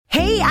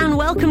Hey, and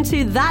welcome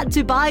to That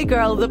Dubai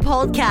Girl, the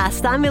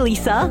podcast. I'm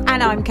Elisa.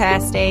 And I'm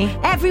Kirsty.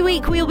 Every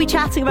week we'll be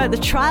chatting about the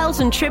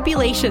trials and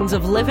tribulations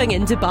of living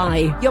in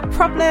Dubai. Your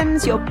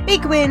problems, your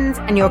big wins,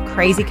 and your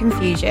crazy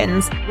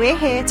confusions. We're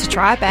here to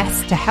try our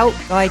best to help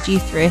guide you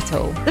through it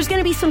all. There's going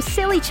to be some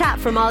silly chat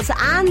from us,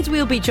 and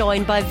we'll be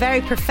joined by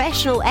very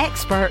professional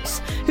experts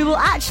who will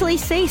actually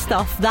say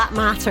stuff that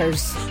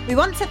matters. We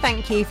want to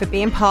thank you for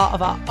being part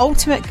of our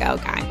ultimate girl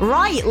gang.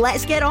 Right,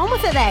 let's get on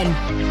with it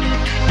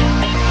then.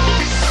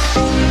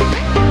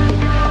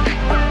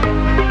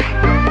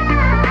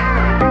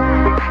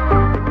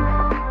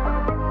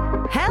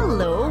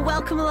 Hello,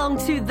 welcome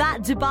along to That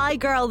Dubai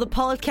Girl, the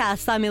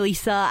podcast. I'm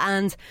Elisa,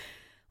 and,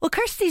 well,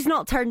 Kirsty's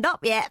not turned up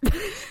yet.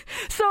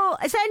 So,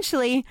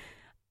 essentially,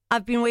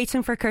 I've been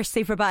waiting for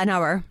Kirsty for about an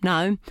hour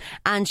now,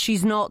 and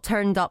she's not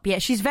turned up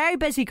yet. She's a very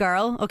busy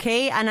girl,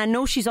 okay? And I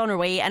know she's on her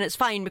way, and it's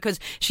fine because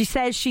she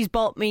says she's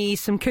bought me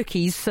some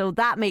cookies, so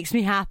that makes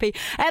me happy.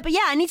 But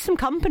yeah, I need some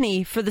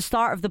company for the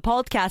start of the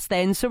podcast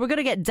then, so we're going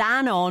to get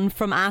Dan on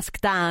from Ask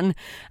Dan.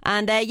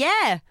 And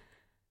yeah,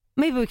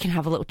 maybe we can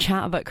have a little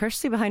chat about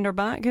Kirsty behind her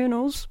back, who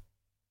knows?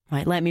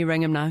 Right, let me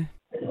ring him now.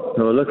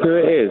 Oh, look who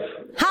it is.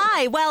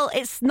 Hi, well,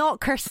 it's not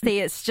Kirsty,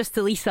 it's just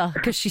Elisa,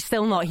 because she's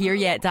still not here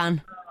yet,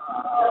 Dan.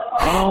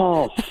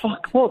 Oh,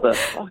 fuck, what the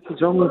fuck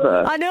is wrong with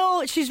her? I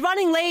know, she's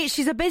running late,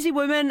 she's a busy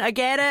woman, I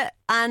get it.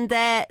 And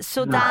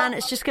so Dan,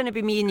 it's just going to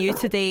be me and you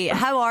today.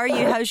 How are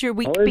you? How's your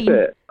week How is been?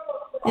 it?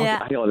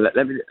 Yeah. Hang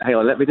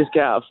on, let me just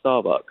get out of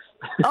Starbucks.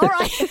 All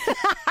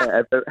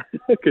right.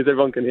 Because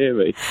everyone can hear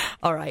me.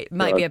 All right,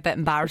 might be a bit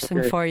embarrassing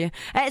Okay. for you.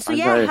 So I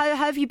yeah, know. how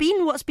have you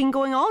been? What's been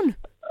going on?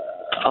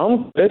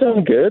 I'm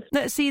good.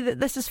 Now, see,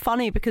 this is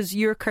funny because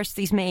you're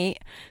Kirsty's mate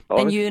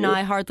Oh, and you and good.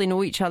 I hardly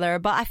know each other,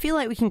 but I feel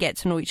like we can get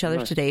to know each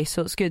other today,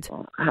 so it's good.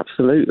 Oh,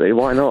 absolutely,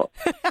 why not?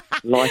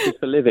 Life is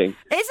for living.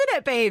 Isn't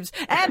it, babes?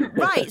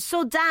 Right,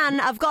 so Dan,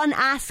 I've got an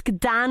Ask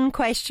Dan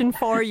question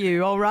for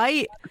you, all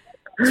right?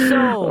 So,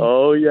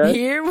 Oh, yeah.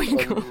 here we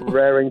go.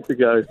 Raring to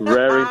go.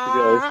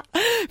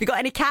 Have you got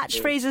any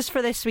catchphrases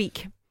for this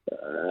week?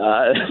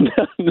 No,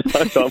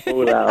 I'm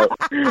all out.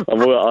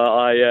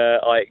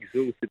 I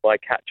exhausted my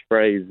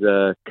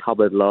catchphrase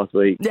cupboard last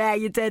week. Yeah,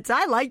 you did.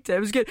 I liked it. It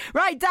was good.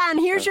 Right, Dan,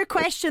 here's your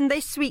question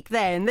this week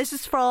then. This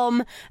is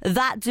from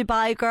That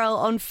Dubai Girl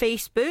on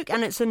Facebook,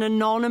 and it's an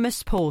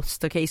anonymous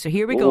post. Okay, so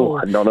here we go. Ooh,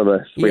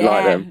 anonymous. We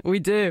like them. We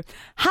do.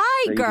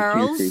 Hi, These are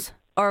girls. juicy.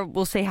 Or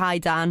we'll say hi,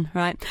 Dan,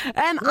 right?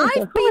 I've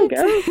hi, been...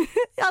 girls.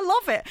 I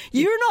love it.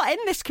 You're not in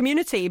this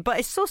community, but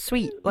it's so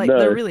sweet. Like, No.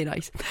 they're really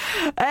nice.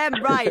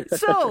 Right,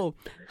 so,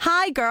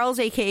 hi, girls,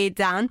 a.k.a.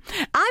 Dan.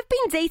 I've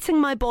been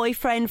dating my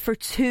boyfriend for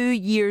 2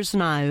 years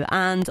now,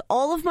 and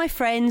all of my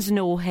friends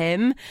know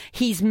him.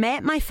 He's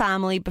met my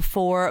family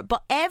before,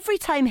 but every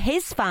time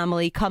his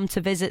family come to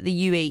visit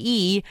the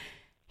UAE,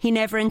 he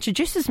never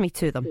introduces me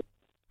to them.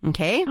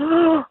 Okay?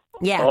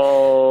 Yeah.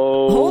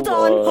 Oh, Hold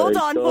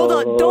on.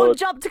 God. Don't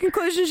jump to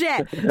conclusions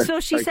yet. So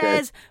she Okay.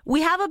 says,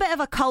 we have a bit of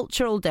a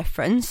cultural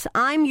difference.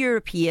 I'm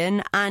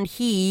European and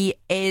he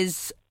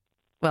is,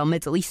 well,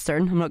 Middle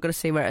Eastern. I'm not going to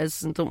say where it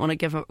is and don't want to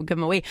give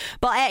him away.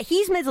 But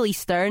he's Middle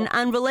Eastern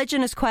and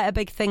religion is quite a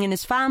big thing in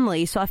his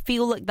family. So I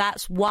feel like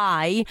that's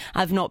why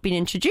I've not been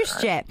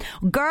introduced yet.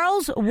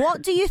 Girls,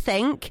 what do you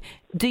think?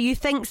 Do you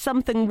think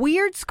something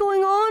weird's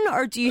going on,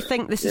 or do you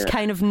think this is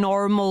kind of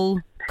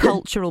normal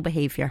cultural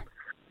behaviour?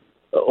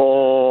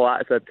 Oh,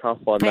 that's a tough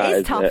one. It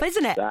is tough,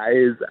 isn't it? That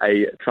is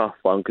a tough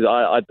one because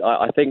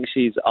I think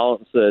she's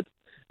answered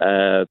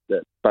both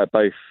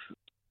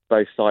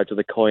sides of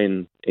the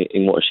coin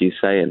in what she's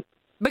saying.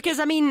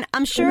 Because, I mean,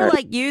 I'm sure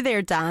like you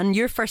there, Dan,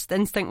 your first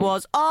instinct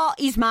was, oh,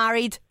 he's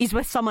married, he's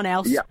with someone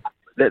else. Yeah,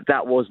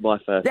 that was my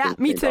first Yeah,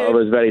 me instinct. too. I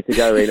was ready to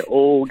go in,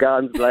 all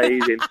guns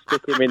blazing,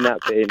 stick him in that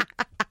bin,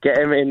 get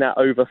him in that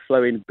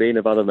overflowing bin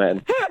of other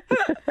men.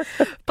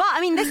 But, I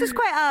mean, this is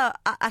quite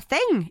a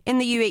thing in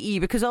the UAE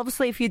because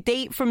obviously if you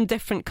date from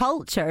different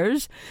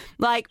cultures,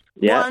 like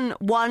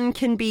one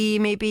can be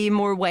maybe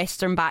more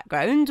Western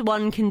background,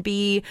 one can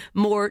be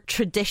more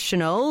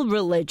traditional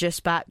religious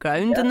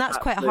background, and that's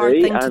quite a hard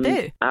thing to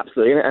do.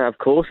 Absolutely, and of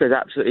course there's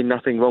absolutely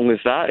nothing wrong with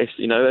that. If,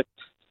 you know,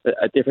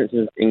 a difference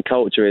in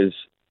culture is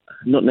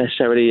not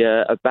necessarily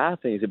a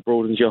bad thing. It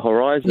broadens your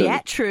horizon. Yeah,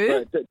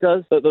 true. But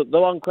the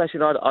one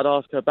question I'd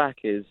ask her back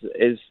is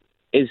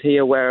he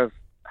aware of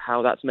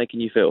how that's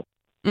making you feel?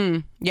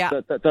 Yeah.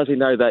 Does he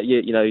know that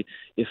you're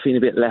feeling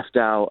a bit left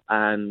out?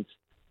 And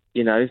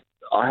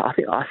I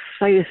think I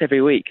say this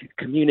every week.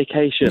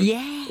 Communication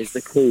is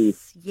the key.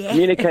 Yes.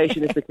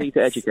 Communication is the key to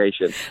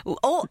education.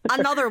 Oh,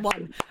 another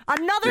one.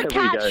 Another There we go.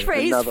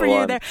 catchphrase Another for you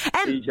one. there.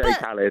 DJ but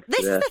Khaled,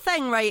 this yeah. is the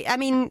thing, right? I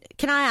mean,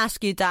 can I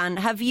ask you, Dan,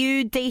 have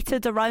you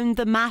dated around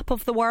the map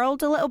of the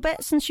world a little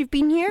bit since you've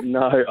been here?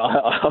 No,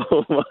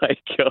 oh my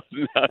God,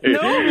 no!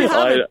 No, you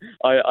haven't.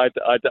 I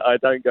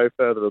don't go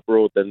further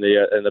abroad than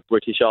the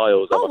British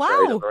Isles. Oh, I'm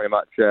afraid. wow. I'm very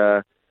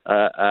much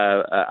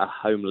a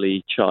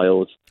homely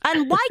child.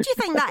 And why do you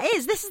think that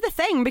is? This is the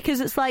thing,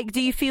 because it's like,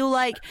 do you feel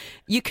like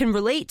you can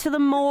relate to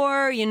them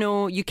more? You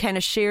know, you kind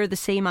of share the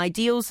same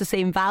ideals, the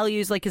same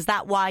values. Like, is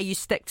that why you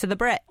stick to the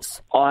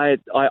Brits? I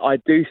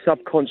do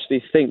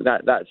subconsciously think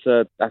that that's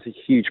a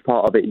huge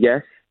part of it.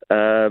 Yes,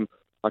 I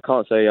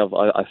can't say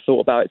I've thought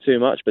about it too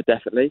much, but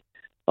definitely,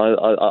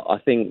 I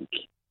think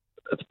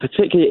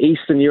particularly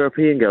Eastern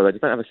European girls, they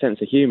don't have a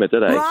sense of humour, do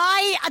they?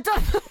 Right, I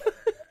don't.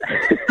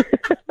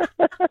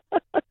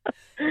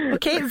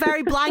 Okay,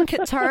 very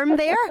blanket term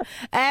there.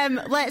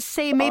 Let's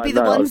say maybe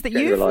the ones that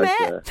you've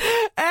met.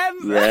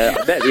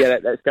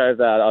 Let's go with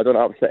that. I don't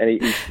want to upset any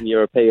Eastern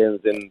Europeans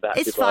in that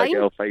Dubai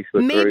Girl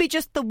Facebook maybe group.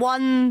 Just the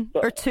one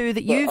or two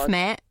that you've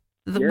met.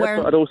 But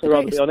I'd also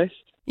rather be honest.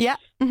 Yeah,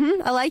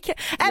 I like it.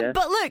 But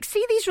look,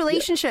 see these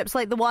relationships,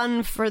 like the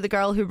one for the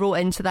girl who wrote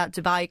into that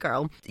Dubai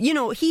girl. You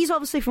know, he's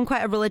obviously from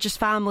quite a religious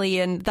family,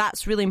 and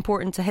that's really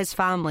important to his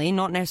family,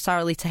 not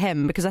necessarily to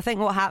him, because I think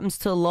what happens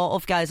to a lot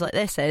of guys like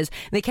this is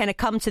they kind of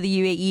come to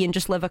the UAE and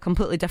just live a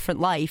completely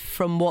different life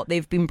from what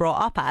they've been brought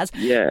up as.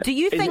 Yeah. Do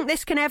you think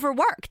this can ever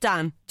work,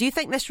 Dan? Do you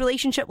think this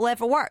relationship will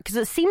ever work? Because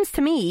it seems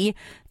to me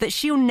that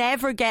she'll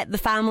never get the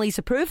family's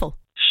approval.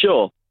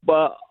 Sure.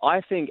 But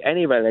I think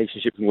any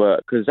relationship can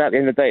work, because at the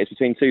end of the day, it's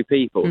between two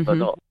people, but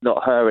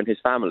not her and his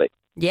family.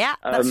 Yeah,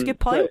 that's a good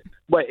point.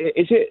 Wait,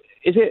 is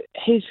it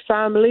his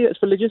family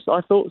that's religious?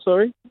 I thought,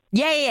 sorry.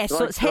 Yeah.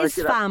 So it's his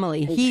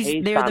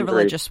family. They're the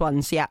religious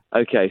ones. Yeah.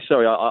 Okay,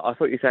 sorry. I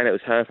thought you were saying it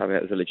was her family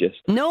that was religious.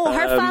 No,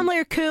 her family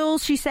are cool.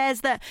 She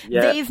says that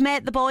they've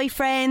met the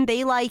boyfriend.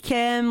 They like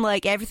him.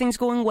 Like, everything's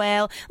going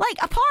well. Like,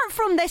 apart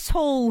from this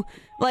whole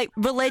like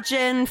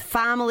religion,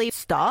 family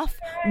stuff,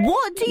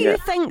 what do you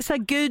think's a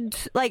good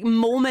like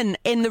moment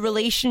in the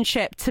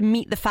relationship to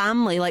meet the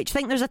family? Like, do you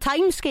think there's a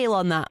time scale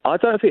on that? I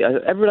don't think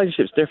every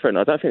relationship's different.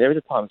 I don't think there is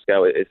a time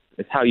scale. It's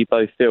how you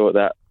both feel at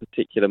that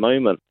particular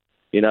moment.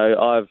 You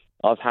know,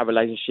 I've had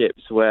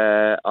relationships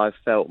where I've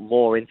felt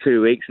more in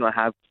 2 weeks than I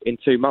have in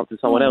 2 months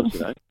with someone else. You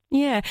know.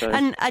 Yeah. So,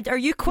 and are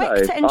you quick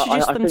to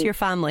introduce them to your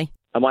family?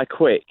 Am I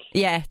quick?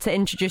 Yeah, to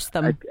introduce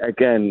them.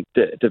 Again,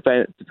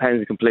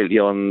 depends completely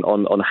on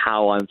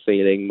how I'm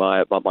feeling,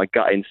 my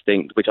gut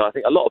instinct, which I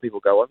think a lot of people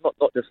go on,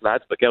 not just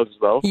lads, but girls as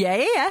well.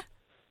 Yeah.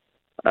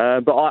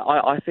 But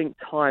I think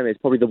time is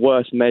probably the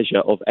worst measure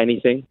of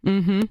anything.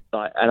 Mm-hmm.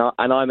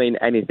 And I mean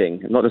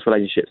anything, not just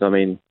relationships. I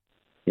mean,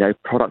 you know,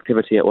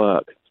 productivity at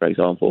work, for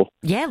example.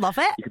 Yeah, love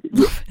it.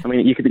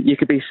 You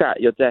could be sat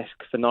at your desk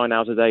for 9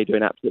 hours a day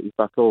doing absolutely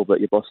fuck all, but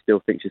your boss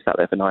still thinks you sat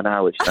there for 9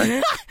 hours. You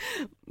know?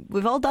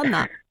 We've all done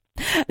that.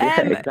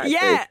 Exactly.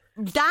 Yeah,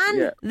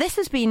 Dan, this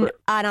has been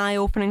an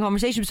eye-opening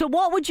conversation. So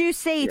what would you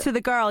say to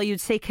the girl? You'd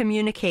say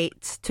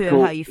communicate to him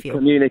how you feel.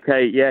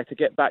 Communicate, to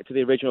get back to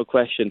the original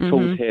question, talk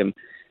to him.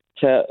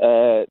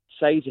 To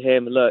say to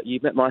him, look,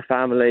 you've met my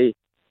family,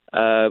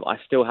 I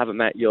still haven't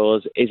met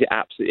yours. Is it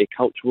absolutely a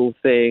cultural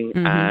thing?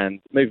 And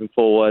moving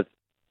forward,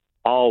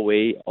 are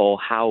we or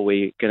how are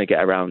we going to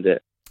get around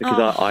it?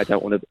 Because I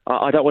don't want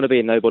to be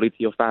a nobody to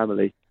your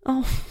family.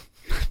 Oh,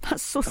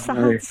 that's so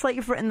sad. It's like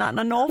you've written that in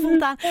a novel,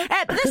 Dan.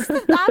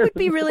 I would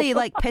be really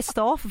like pissed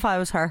off if I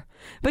was her,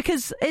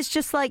 because it's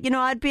just like, you know,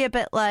 I'd be a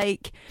bit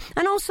like,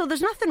 and also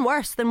there's nothing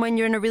worse than when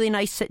you're in a really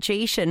nice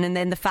situation and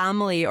then the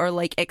family or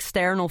like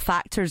external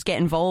factors get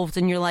involved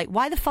and you're like,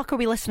 why the fuck are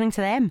we listening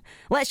to them?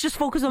 Let's just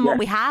focus on what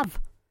we have.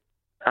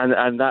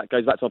 And that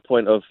goes back to our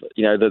point of,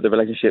 you know, the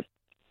relationship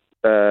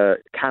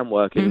can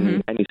work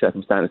in any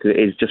circumstance because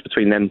it is just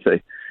between them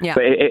two. Yeah.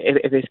 But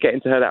if it's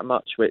getting to her that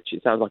much, which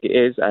it sounds like it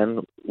is,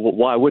 and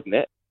why wouldn't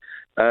it?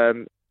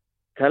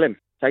 Tell him,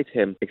 say to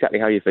him exactly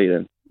how you're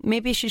feeling.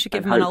 Maybe she should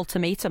give him an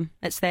ultimatum.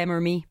 It's them or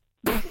me.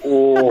 Maybe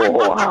not.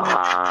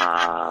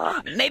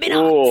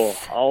 Oh,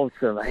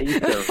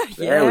 ultimatum.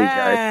 There we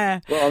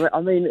go. Well,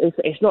 I mean,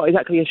 it's not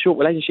exactly a short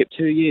relationship.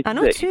 2 years. I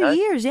know, 2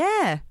 years.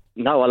 Yeah.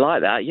 No, I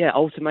like that. Yeah,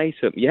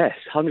 ultimatum. Yes,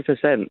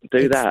 100%.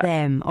 Do that. It's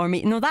them or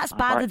me. No, that's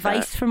bad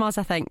advice from us,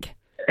 I think.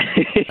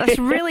 That's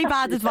really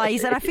bad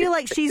advice, and I feel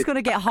like she's going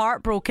to get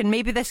heartbroken.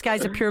 Maybe this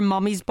guy's a pure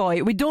mummy's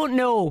boy. We don't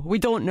know. We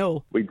don't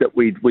know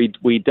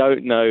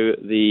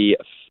the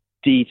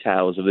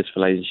details of this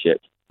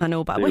relationship. I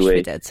know, but I wish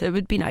we did. It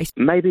would be nice.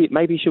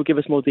 Maybe she'll give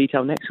us more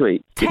detail next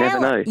week. You never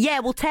know. Yeah,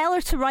 we'll tell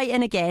her to write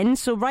in again.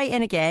 So write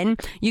in again.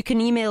 You can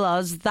email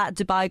us,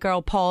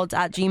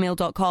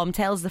 thatdubaigirlpod@gmail.com.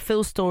 Tell us the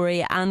full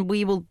story, and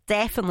we will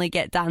definitely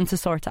get Dan to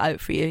sort it out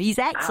for you. He's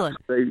excellent.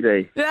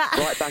 Absolutely.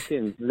 Right back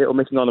in. Little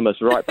Miss Anonymous,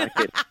 right back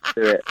in.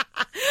 Do it.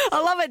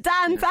 I love it,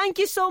 Dan. Thank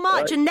you so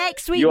much. Right. And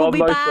next week we'll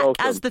be back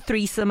as the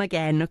threesome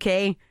again,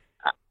 okay?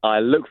 I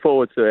look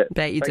forward to it.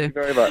 Bet you do. Thank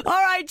you very much. All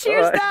right,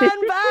 cheers, Dan.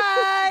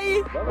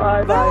 Bye.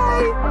 Bye.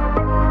 Bye.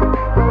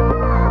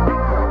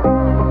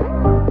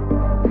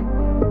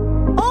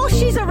 Oh,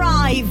 she's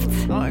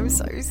arrived. Oh, I'm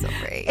so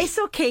sorry. It's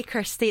okay,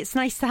 Kirsty. It's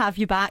nice to have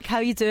you back. How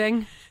are you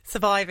doing?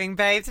 Surviving,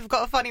 babes. I've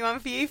got a funny one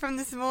for you from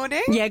this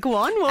morning. Yeah, go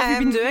on. What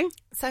have you been doing?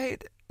 So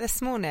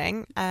this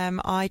morning,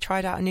 I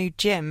tried out a new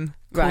gym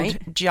called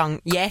Right.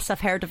 Junk. Yes,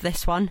 I've heard of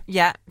this one.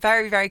 Yeah,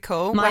 very, very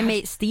cool. My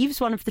mate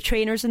Steve's one of the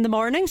trainers in the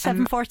morning,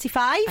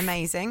 7:45.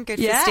 Amazing. Good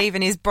Yeah. for Steve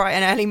and his bright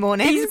and early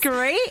mornings. He's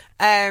great.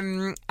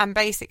 And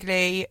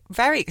basically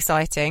very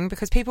exciting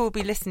because people will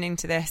be listening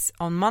to this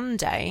on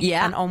Monday.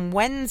 Yeah. And on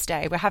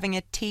Wednesday, we're having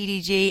a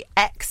TDG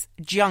X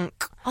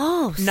Junk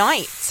Oh,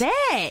 night.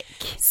 sick.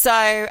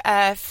 So,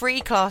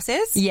 free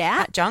classes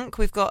Yeah. at Junk.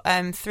 We've got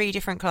 3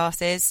 different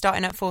classes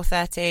starting at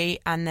 4:30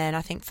 and then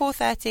I think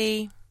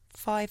 4:30,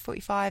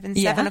 5:45 and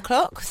 7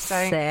 o'clock. So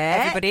Sick.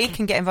 everybody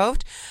can get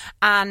involved.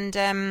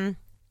 And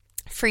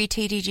free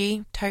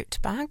TDG tote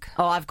bag.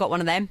 Oh, I've got one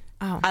of them.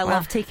 Oh, I wow.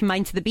 love taking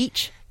mine to the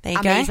beach. There you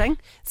Amazing. go.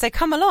 So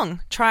come along,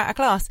 try out a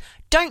class.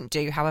 Don't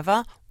do,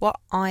 however, what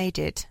I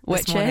did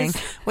Which this morning, is?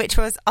 which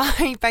was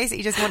I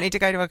basically just wanted to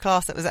go to a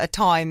class that was at a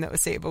time that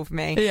was suitable for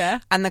me. Yeah.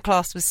 And the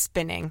class was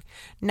spinning.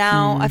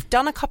 Now, I've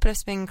done a couple of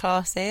spin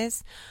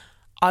classes.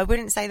 I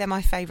wouldn't say they're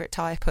my favourite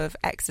type of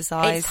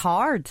exercise. It's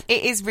hard.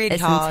 It is really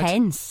It's hard.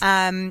 intense.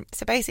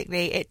 So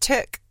basically, it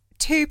took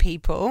 2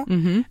 people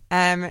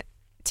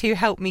to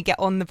help me get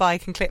on the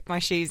bike and clip my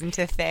shoes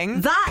into a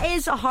thing. That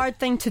is a hard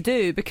thing to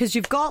do because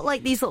you've got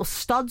like these little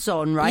studs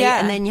on, right? Yeah.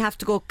 And then you have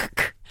to go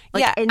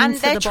like yeah, into and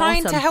they're the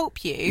trying bottom. to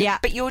help you, Yeah.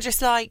 but you're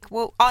just like,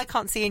 well, I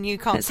can't see and you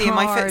can't It's see and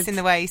my hard. foot's in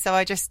the way, so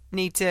I just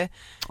need to,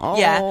 Oh.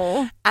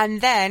 yeah.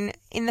 And then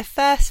in the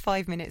first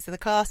 5 minutes of the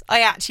class,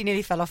 I actually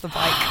nearly fell off the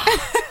bike.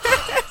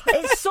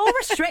 It's so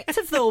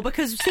restrictive though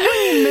because see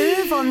when you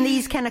move on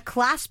these kind of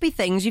claspy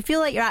things, you feel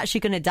like you're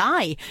actually going to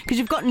die because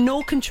you've got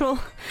no control.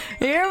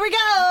 Here we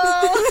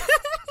go.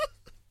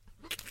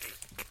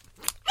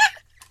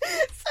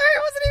 Sorry,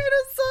 it wasn't even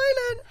on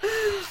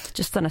silent.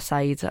 Just an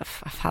aside,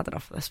 I've had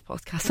enough of this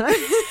podcast.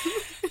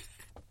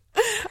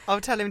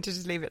 I'll tell him to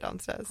just leave it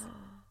downstairs.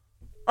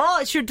 Oh,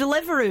 it's your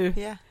Deliveroo.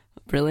 Yeah.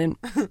 Brilliant.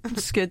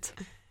 It's good.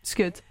 It's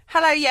good.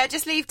 Hello, yeah,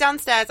 just leave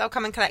downstairs. I'll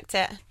come and collect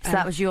it. So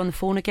that was you on the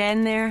phone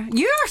again there.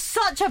 You're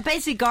such a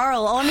busy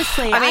girl,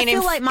 honestly. I mean,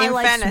 feel like my in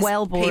life's fairness,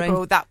 well boring.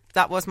 people, that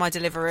was my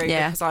delivery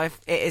because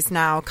it is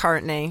now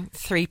currently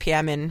 3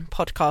 p.m. in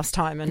podcast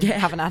time and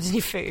haven't had any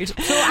food.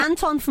 So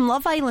Anton from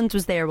Love Island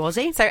was there, was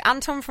he? So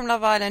Anton from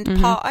Love Island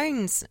part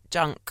owns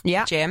Junk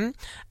Gym,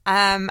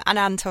 and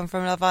Anton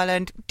from Love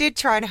Island did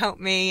try and help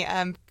me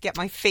get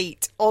my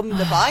feet on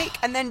the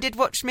bike, and then did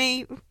watch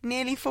me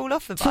nearly fall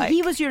off the So bike.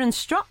 he was your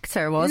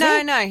instructor, was no,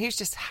 he? no, he was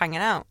just hanging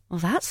out. Well,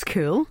 that's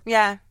cool.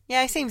 Yeah,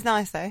 he seems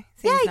nice though.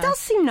 Yeah, he nice. does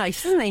seem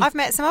nice, doesn't he? I've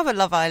met some other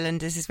Love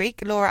Islanders this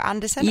week. Laura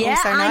Anderson, yeah,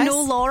 also nice. I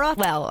know Laura.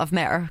 Well, I've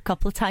met her a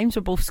couple of times.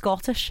 We're both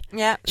Scottish.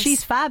 Yeah,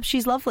 She's fab.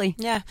 She's lovely.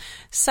 Yeah.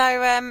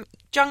 So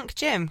Junk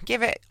Gym,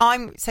 give it.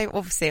 So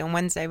obviously on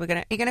Wednesday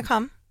are you gonna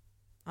come?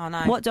 Oh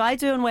no. What do I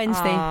do on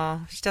Wednesday?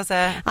 Oh, she does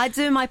a. I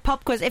do my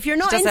pub quiz. If you're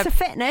not She does into a-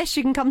 fitness,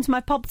 you can come to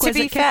my pub quiz To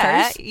be at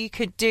fair, Kickers. you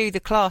could do the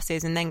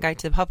classes and then go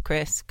to the pub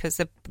quiz because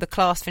the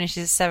class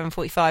finishes at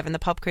 7:45 and the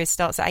pub quiz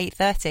starts at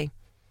 8:30.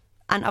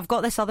 And I've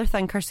got this other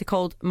thing, Kirsty,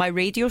 called my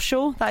radio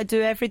show that I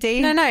do every day.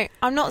 No,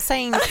 I'm not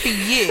saying for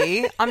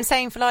you. I'm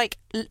saying for like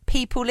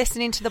people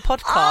listening to the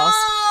podcast.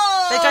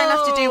 Oh! They don't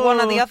have to do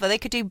one or the other. They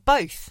could do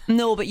both.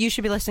 No, but you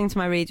should be listening to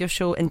my radio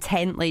show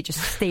intently, just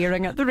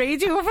staring at the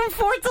radio from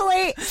 4 till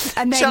 8.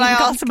 And then Shall you I can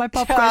come ask, to my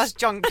pub shall I quiz. ask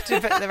Junk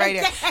to put the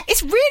radio?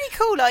 It's really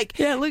cool. Like,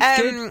 Yeah, it looks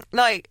good.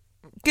 Like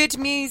good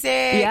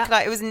music. Yeah.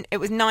 Like it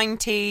was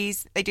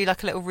 90s. They do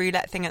like a little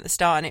roulette thing at the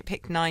start, and it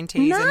picked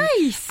 90s.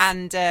 Nice.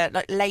 And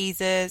like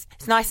lasers.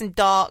 It's nice and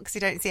dark, so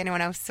you don't see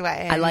anyone else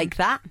sweating. I like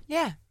that.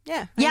 Yeah. I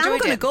Yeah, I'm enjoyed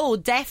going to it. go.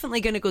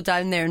 Definitely going to go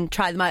down there and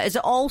try them out. Is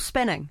it all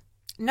spinning?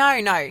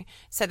 No.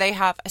 So they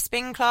have a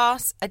spin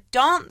class, a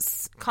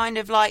dance, kind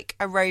of like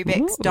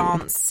aerobics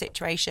dance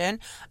situation,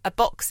 a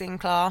boxing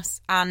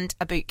class, and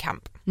a boot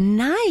camp.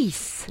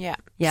 Nice. Yeah.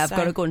 Yeah, I've So-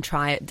 got to go and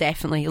try it.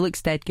 Definitely. It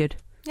looks dead good.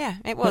 Yeah,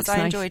 it was. Looks I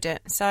nice. enjoyed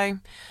it. So,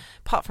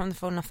 apart from the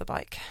falling off the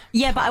bike.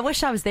 Yeah, but I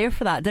wish I was there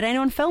for that. Did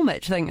anyone film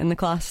it, do you think, in the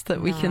class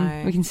that we No.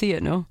 can see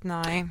it? No.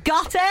 No.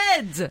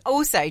 Gutted!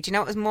 Also, do you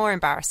know what was more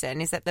embarrassing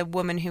is that the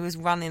woman who was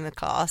running the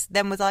class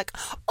then was like,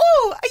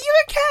 "Oh, are you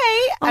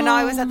okay?" And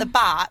I was at the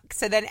back,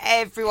 so then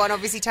everyone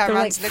obviously turned They're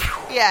around like, to look.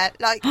 Yeah,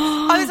 like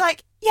I was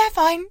like, "Yeah,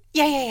 fine.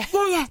 Yeah.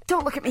 Yeah,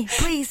 don't look at me.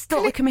 Please,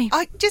 don't look at me.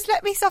 Just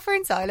let me suffer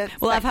in silence."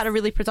 Well, I've had a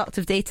really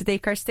productive day today,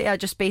 Kirsty. I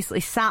just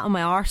basically sat on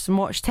my arse and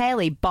watched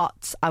telly,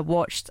 but I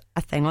watched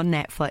a thing on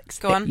Netflix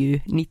Go that on.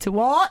 you need to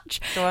watch.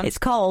 Go on. It's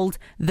called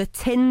The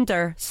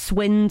Tinder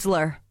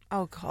Swindler.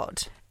 Oh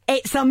God.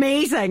 It's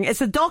amazing.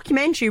 It's a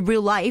documentary,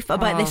 real life,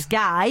 about this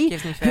guy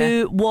gives me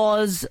fear. who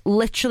was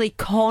literally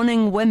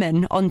conning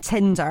women on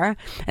Tinder,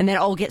 and then it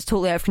all gets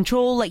totally out of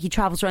control. Like, he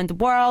travels around the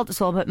world. It's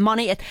all about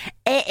money. It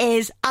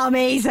is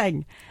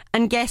amazing.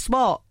 And guess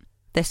what?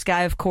 This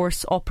guy, of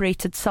course,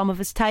 operated some of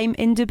his time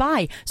in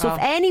Dubai. So if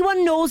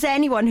anyone knows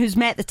anyone who's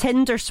met the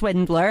Tinder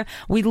swindler,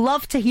 we'd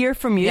love to hear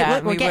from you. Yeah,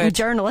 Look, we're we getting would.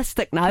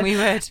 journalistic now. We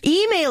would.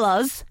 Email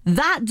us,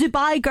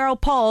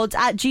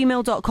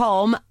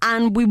 thatdubaigirlpod@gmail.com,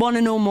 and we want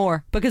to know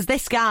more. Because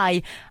this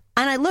guy,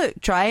 and I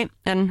looked, right,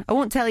 and I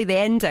won't tell you the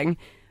ending,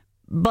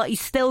 but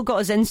he's still got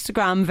his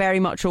Instagram very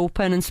much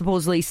open, and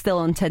supposedly he's still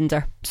on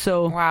Tinder.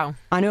 So wow,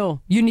 I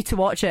know you need to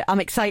watch it. I'm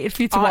excited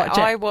for you to watch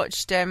it. I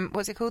watched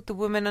what's it called, The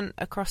Woman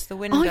Across the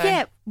Window. Oh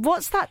yeah,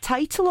 what's that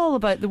title all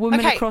about? The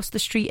Woman Across the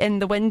Street in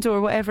the Window,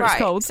 or whatever it's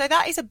called. So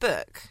that is a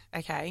book.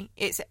 Okay,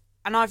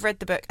 and I've read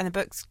the book, and the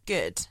book's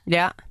good.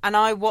 Yeah, and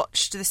I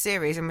watched the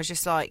series and was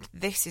just like,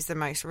 this is the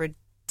most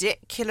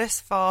ridiculous,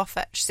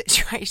 far-fetched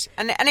situation,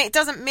 and it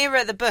doesn't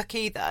mirror the book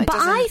either.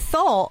 I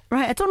thought,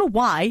 I don't know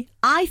why,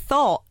 I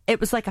thought it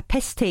was like a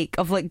piss take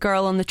of like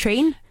Girl on the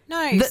Train.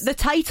 No, the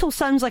title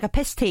sounds like a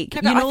piss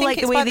take. No, like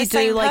the way they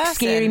do like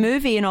Scary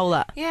Movie and all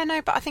that. Yeah,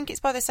 no, but I think it's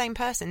by the same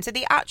person. So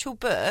the actual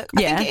book,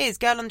 I think it is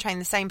Girl on the Train.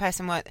 The same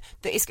person that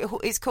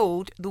it's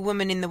called The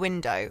Woman in the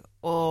Window,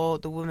 or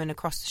The Woman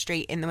Across the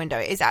Street in the Window.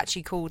 It is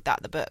actually called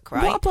that, the book,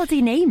 right? What a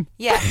bloody name!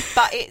 Yeah,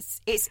 but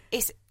it's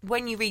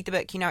when you read the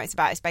book, you know it's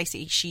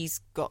basically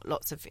she's got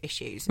lots of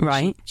issues,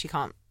 right? She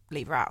can't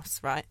leave her house,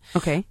 right?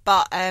 Okay,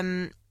 but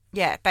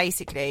yeah,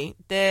 basically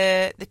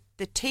the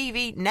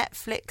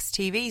Netflix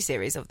TV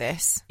series of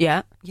this.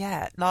 Yeah,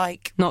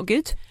 like not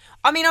good.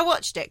 I mean, I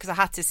watched it because I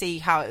had to see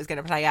how it was going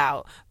to play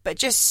out, but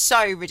just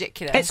so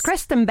ridiculous. It's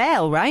Kristen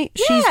Bell, right?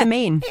 Yeah, she's the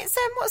main. It's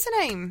what's her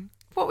name?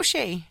 What was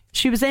she?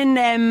 She was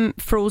in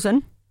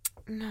Frozen.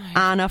 No,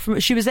 Anna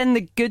she was in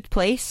The Good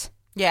Place.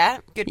 Yeah,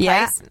 Good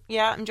Place.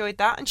 Yeah, enjoyed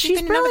that, and she's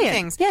been brilliant. In other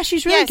things. Yeah,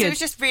 she's really good. So it was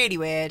just really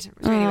weird. It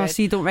was really weird.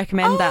 So you don't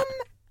recommend that?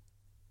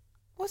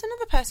 Was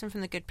another person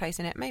from The Good Place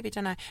in it? Maybe,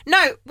 don't know.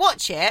 No,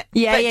 watch it.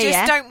 Yeah, but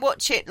just don't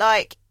watch it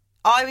like.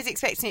 I was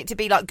expecting it to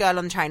be like Girl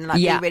on the Train and like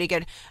be really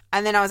good,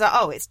 and then I was like,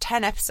 oh, it's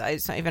 10 episodes,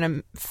 it's not even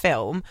a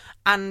film,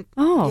 and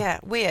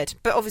weird.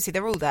 But obviously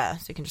they're all there,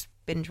 so you can just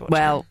binge watch.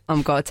 Well,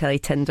 I'm gonna tell you,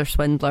 Tinder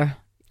Swindler,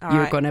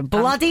 you're gonna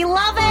bloody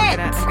love it.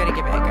 I'm gonna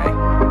give it a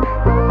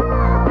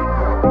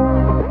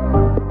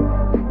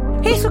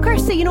go. Hey, so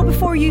Kirsty,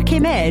 before you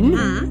came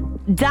in,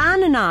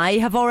 Dan and I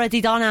have already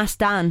done Ask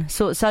Dan,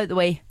 so it's out the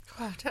way.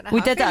 I don't know we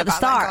did that at the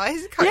start.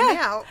 Guys. Cutting me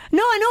out.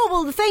 No, I know.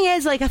 Well, the thing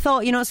is, like, I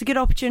thought, it's a good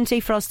opportunity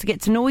for us to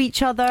get to know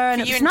each other, and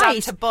it was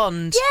nice to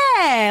bond.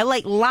 Yeah,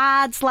 like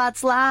lads.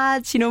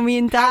 Me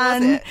and Dan. How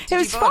was it? It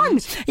was fun.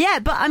 Yeah,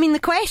 but I mean, the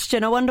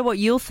question. I wonder what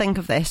you'll think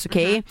of this.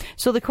 Okay,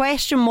 so the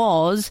question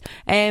was,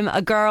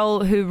 a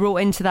girl who wrote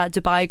into that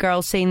Dubai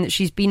girl saying that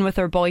she's been with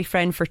her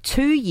boyfriend for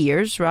 2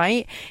 years.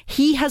 Right,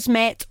 he has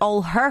met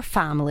all her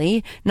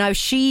family. Now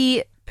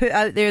she put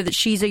out there that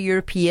she's a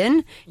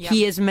European,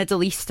 he is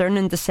Middle Eastern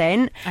in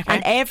descent,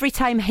 and every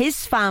time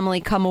his family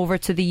come over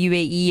to the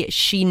UAE,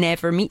 she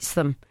never meets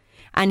them.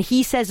 And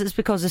he says it's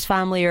because his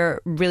family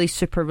are really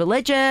super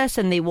religious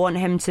and they want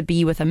him to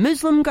be with a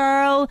Muslim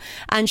girl.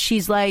 And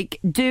she's like,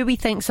 do we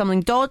think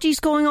something dodgy's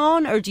going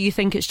on, or do you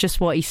think it's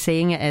just what he's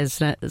saying it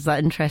is? Is that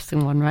an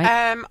interesting one,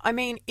 right? I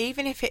mean,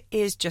 even if it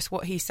is just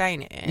what he's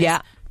saying it is,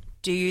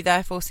 do you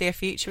therefore see a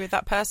future with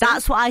that person?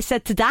 That's what I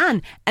said to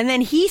Dan. And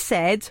then he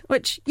said,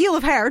 which you'll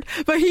have heard,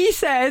 but he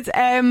said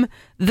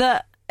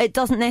that it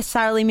doesn't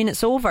necessarily mean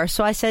it's over.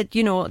 So I said, at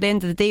the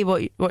end of the day,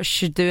 what you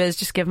should do is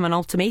just give him an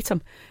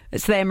ultimatum.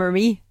 It's them or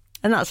me.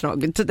 And that's not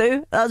good to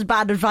do. That's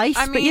bad advice.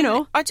 I mean,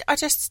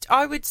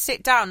 I would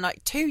sit down,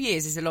 like 2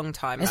 years is a long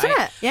time, isn't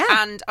it? Yeah.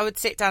 And I would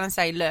sit down and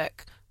say,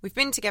 look, we've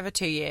been together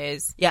 2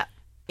 years. Yeah.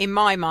 In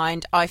my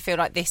mind, I feel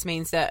like this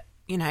means that,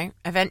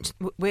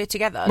 eventually we're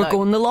together. We're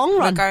going the long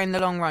run. We're going the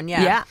long run,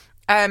 yeah.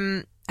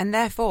 And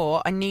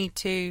therefore, I need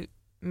to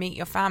meet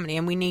your family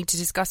and we need to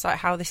discuss like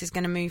how this is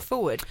going to move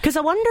forward. Because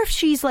I wonder if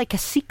she's like a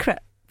secret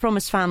from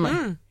his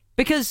family.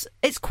 Because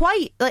it's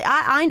quite, like,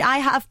 I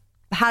have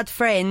had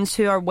friends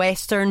who are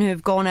Western who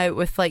have gone out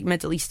with like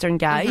Middle Eastern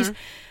guys.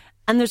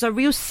 And there's a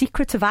real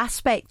secretive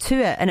aspect to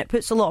it, and it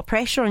puts a lot of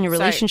pressure on your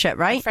relationship,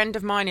 right? A friend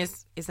of mine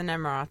is an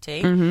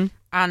Emirati,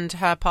 and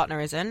her partner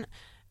isn't,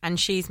 and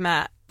she's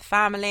met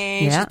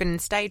family, she's been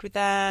and stayed with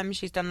them,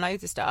 she's done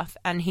loads of stuff,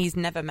 and he's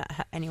never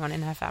met anyone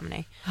in her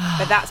family.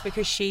 But that's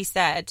because she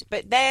said,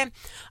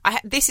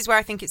 this is where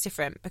I think it's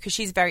different, because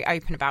she's very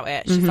open about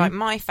it. She's like,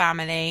 my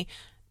family,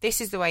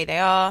 this is the way they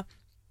are.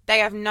 They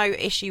have no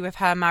issue with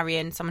her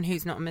marrying someone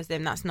who's not a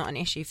Muslim. That's not an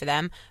issue for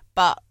them.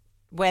 But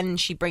when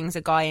she brings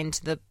a guy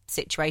into the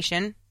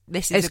situation,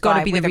 it's got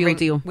to be the real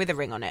deal with a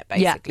ring on it,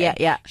 basically.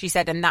 Yeah. She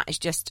said, and that is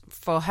just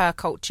for her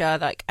culture,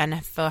 like,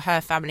 and for her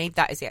family,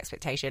 that is the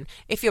expectation.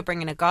 If you're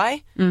bringing a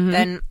guy,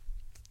 then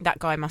that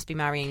guy must be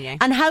marrying you.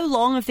 And how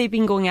long have they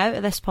been going out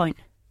at this point?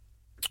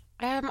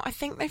 I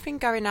think they've been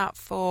going out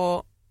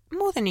for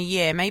more than a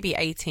year, maybe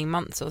 18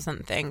 months or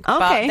something. Okay.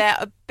 But they're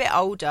a bit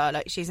older.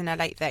 Like, she's in her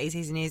late 30s,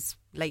 he's in his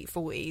late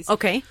 40s.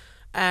 Okay.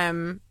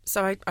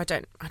 So I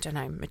don't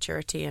know,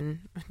 maturity and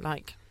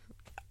like,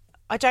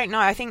 I don't know.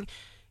 I think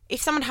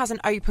if someone has an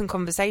open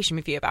conversation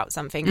with you about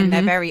something and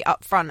they're very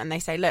upfront and they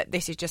say, look,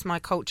 this is just my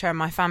culture and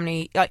my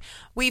family. Like,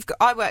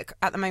 I work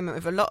at the moment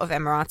with a lot of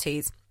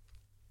Emiratis,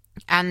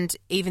 and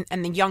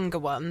the younger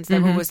ones,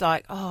 they're always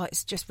like, oh,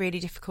 it's just really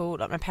difficult.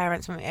 Like, my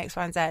parents want me X,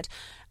 Y, and Z, and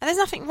there's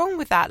nothing wrong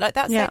with that. Like,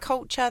 that's their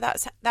culture.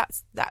 That's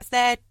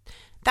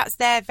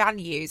their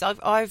values.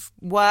 I've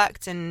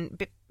worked and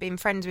been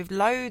friends with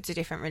loads of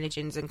different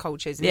religions and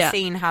cultures and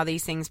seen how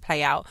these things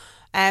play out.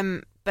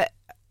 But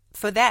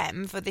for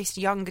them, for this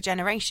younger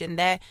generation,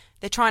 they're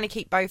trying to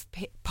keep both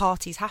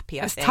parties happy,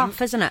 I think. It's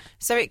tough, isn't it?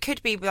 So it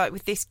could be like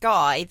with this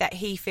guy that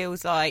he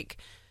feels like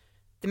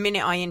the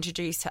minute I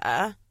introduce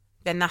her,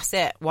 then that's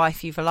it,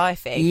 wifey for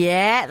lifey.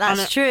 Yeah,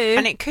 that's true.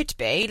 And it could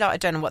be, like, I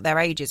don't know what their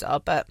ages are,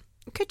 but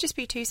it could just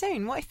be too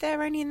soon. What if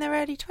they're only in their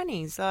early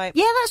 20s? Like,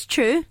 yeah, that's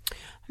true. I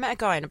met a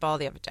guy in a bar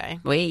the other day.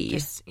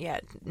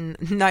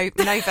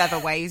 No further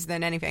ways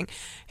than anything.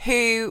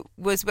 Who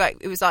was like,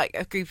 it was like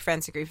a group of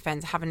friends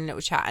having a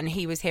little chat, and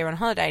he was here on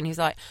holiday, and he was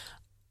like,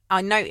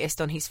 I noticed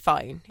on his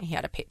phone he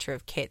had a picture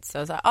of kids. So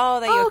I was like,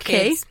 oh, they're your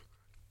kids.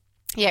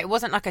 Yeah, it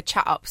wasn't like a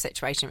chat up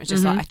situation. It was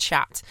just like a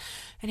chat.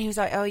 And he was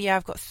like, oh, yeah,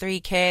 I've got 3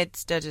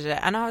 kids. Da, da, da.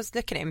 And I was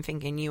looking at him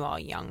thinking, you are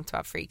young to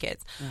have 3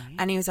 kids. Right.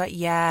 And he was like,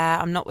 yeah,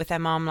 I'm not with their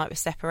mum. Like, we're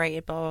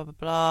separated, blah, blah,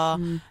 blah,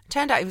 blah.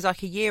 Turned out he was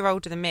like a year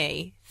older than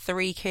me,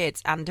 3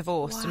 kids and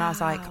divorced. Wow. And I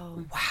was like,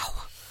 wow.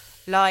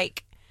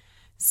 Like,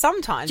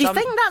 sometimes. Do you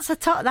think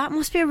that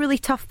must be a really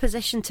tough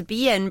position to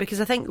be in?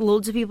 Because I think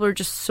loads of people are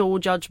just so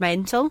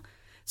judgmental.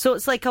 So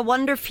it's like, I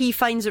wonder if he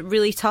finds it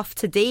really tough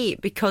to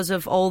date because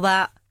of all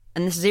that,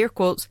 and this is air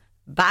quotes,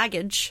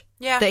 baggage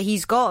that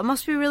he's got. It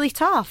must be really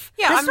tough.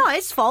 Yeah, it's not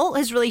his fault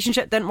his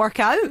relationship didn't work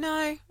out.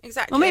 No,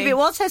 exactly. Well, maybe it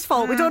was his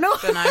fault. We don't know.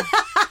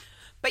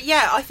 But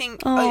yeah, I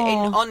think in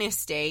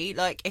honesty,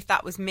 like, if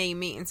that was me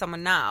meeting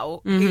someone now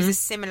who's a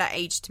similar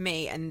age to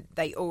me and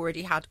they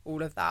already had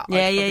all of that,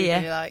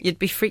 like, you'd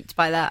be freaked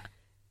by that.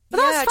 But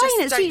that's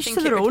fine. It's each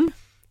to their own.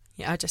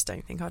 Yeah, I just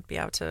don't think I'd be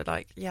able to,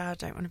 like, I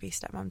don't want to be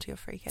stepmom to your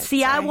 3 kids.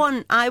 See, so.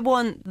 I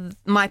want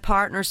my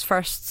partner's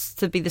firsts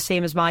to be the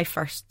same as my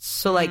firsts.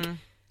 So, like,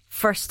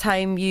 first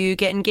time you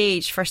get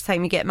engaged, first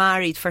time you get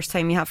married, first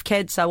time you have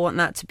kids, I want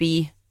that to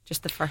be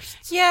just the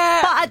firsts.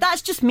 Yeah. But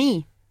that's just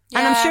me. Yeah.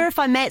 And I'm sure if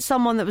I met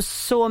someone that was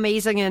so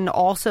amazing and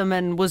awesome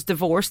and was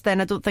divorced, then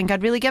I don't think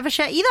I'd really give a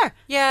shit either.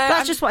 Yeah.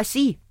 That's just what I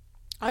see.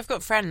 I've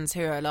got friends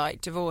who are like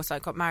divorced,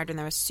 like got married when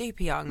they were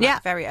super young,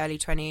 like very early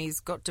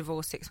 20s, got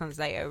divorced 6 months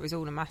later. It was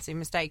all a massive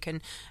mistake,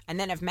 and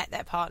then have met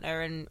their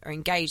partner and are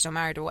engaged or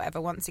married or whatever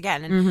once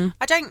again. And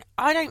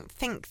I don't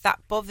think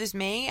that bothers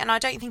me, and I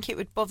don't think it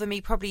would bother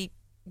me. Probably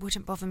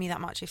wouldn't bother me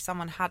that much if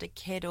someone had a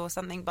kid or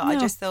something. But I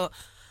just thought,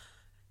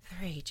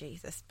 3,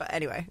 Jesus. But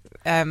anyway,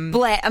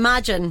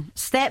 imagine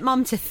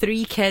stepmom to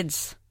 3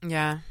 kids.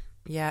 Yeah,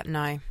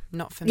 no,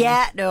 not for me.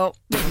 Yeah, no,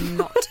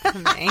 not for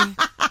me.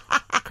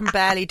 Can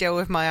barely deal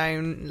with my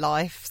own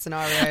life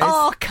scenarios.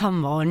 Oh,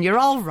 come on. You're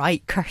all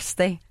right,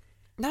 Kirsty.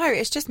 No,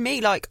 it's just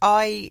me. Like,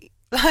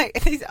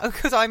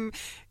 because I'm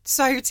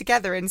so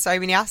together in so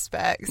many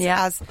aspects.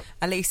 Yeah. As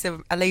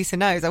Elisa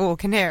knows, I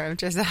walk in here and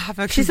just have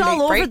a She's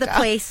all over breakdown. the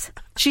place.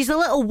 She's a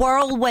little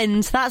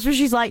whirlwind. That's what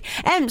she's like.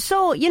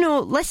 So,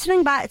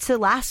 listening back to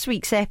last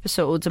week's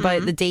episode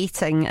about the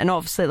dating, and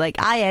obviously, like,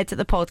 I edit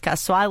the podcast,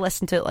 so I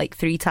listened to it like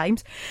 3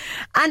 times.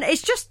 And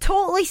it's just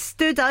totally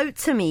stood out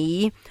to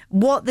me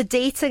what the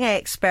dating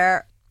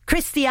expert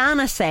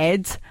Christiana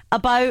said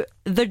about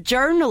the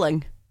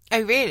journaling.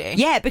 Oh, really?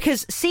 Yeah,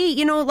 because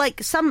see,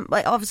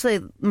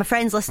 obviously my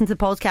friends listen to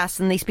the podcast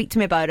and they speak to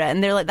me about it,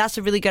 and they're like, that's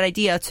a really good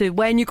idea to,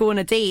 when you go on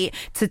a date,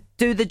 to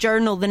do the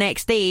journal the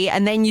next day,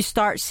 and then you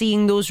start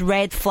seeing those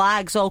red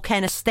flags all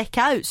kind of stick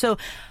out. So,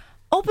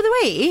 by the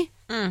way,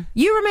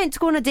 you were meant to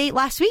go on a date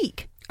last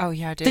week. Oh,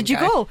 yeah, I did. Did you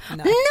go?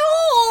 No!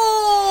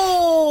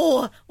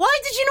 Why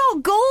did you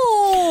not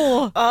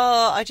go?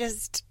 Oh, I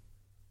just...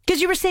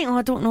 Because you were saying,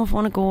 I don't know if I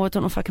want to go, I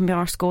don't know if I can be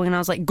arsed going, and I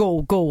was like,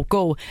 go.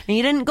 And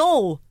you didn't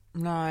go.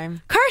 No.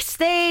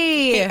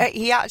 Kirsty!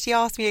 He actually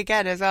asked me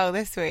again as well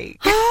this week.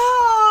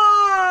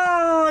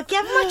 Oh,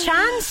 give him a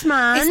chance,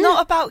 man. It's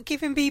not about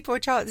giving people a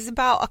chance. It's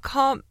about I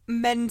can't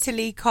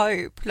mentally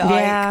cope.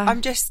 Like, I'm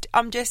just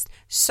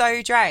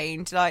so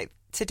drained. Like,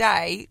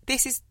 today,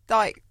 this is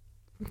like,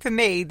 for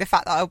me, the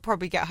fact that I'll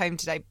probably get home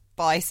today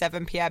by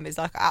 7 p.m. is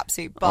like an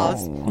absolute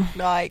buzz.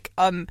 Like,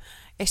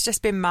 it's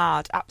just been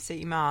mad,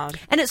 absolutely mad.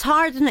 And it's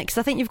hard, isn't it? Because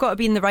I think you've got to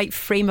be in the right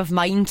frame of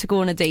mind to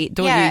go on a date,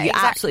 don't you? You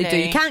exactly. absolutely do.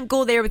 You can't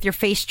go there with your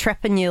face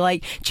tripping you,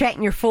 like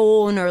checking your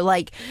phone or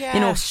like,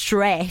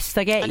 stressed.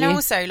 I get you. And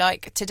also,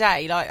 like,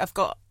 today, like,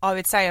 I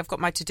would say I've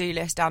got my to-do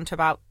list down to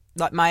about,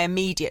 like, my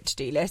immediate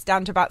to-do list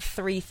down to about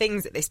 3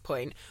 things at this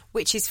point,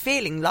 which is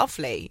feeling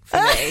lovely for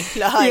me.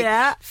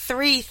 Like,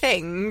 3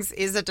 things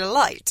is a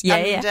delight.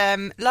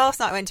 And last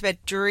night I went to bed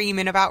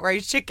dreaming about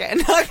roast chicken.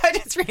 Like, I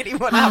just really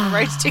want to have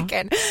roast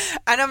chicken.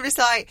 And I'm just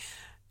like,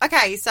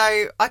 okay,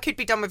 so I could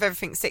be done with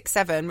everything 6,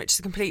 7, which is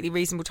a completely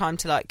reasonable time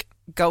to, like,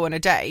 go on a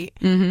date.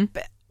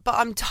 But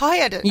I'm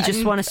tired. You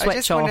just want to switch off. I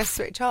just want to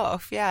switch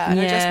off, And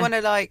I just want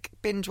to, like,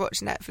 binge watch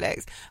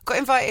Netflix. Got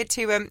invited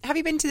to, have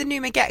you been to the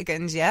new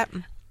McGettigans yet?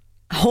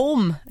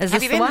 Home. Is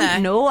this the one? There?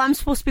 No, I'm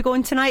supposed to be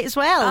going tonight as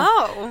well.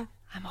 Oh.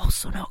 I'm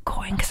also not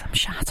going because I'm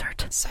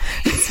shattered.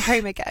 Sorry,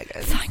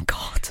 McGettigans. Thank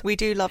God. We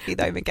do love you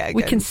though,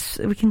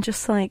 McGettigans. We can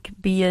just like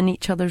be in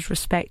each other's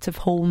respective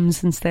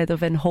homes instead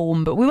of in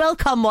home. But we will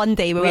come one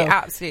day. We will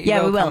absolutely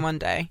will come one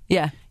day.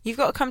 Yeah. You've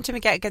got to come to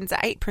McGettigans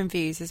at Apron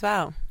Views as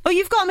well. Oh,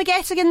 you've got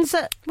McGettigans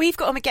at... We've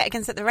got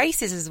McGettigans at the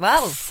races as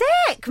well.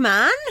 Sick,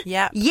 man.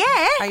 Yeah. Yeah,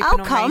 Open I'll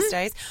on come. race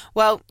days.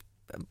 Well,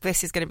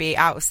 this is going to be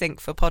out of sync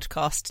for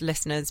podcast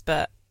listeners,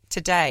 but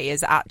today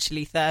is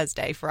actually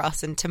Thursday for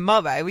us, and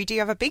tomorrow we do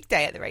have a big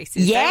day at the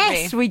races,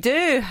 Yes, don't we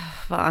do.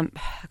 But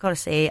I've got to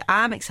say,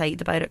 I'm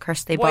excited about it,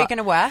 Kirsty. What are you going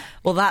to wear?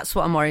 Well, that's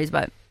what I'm worried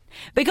about.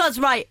 Because,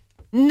 right,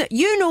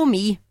 you know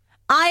me.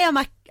 I am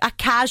a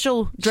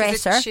casual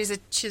dresser. She's a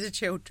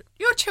chilled.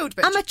 You're a chilled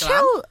bitch.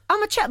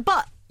 I'm a chill.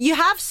 But you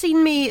have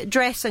seen me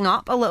dressing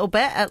up a little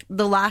bit at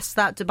the last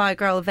That Dubai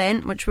Girl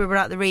event, which we were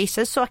at the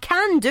races. So I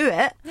can do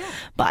it,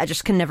 but I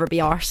just can never be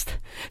arsed.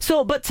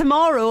 So, but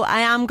tomorrow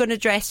I am going to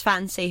dress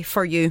fancy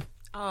for you.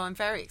 Oh, I'm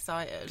very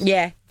excited.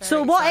 Yeah.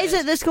 So what is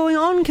it that's going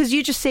on? Because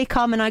you just say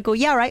come and I go,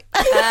 yeah, right.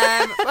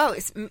 Well,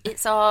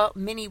 it's our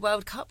mini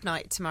World Cup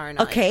night tomorrow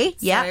night. Okay,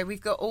 yeah. So we've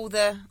got all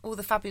the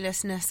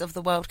fabulousness of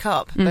the World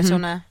Cup, but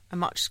on a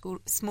much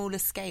smaller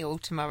scale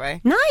tomorrow.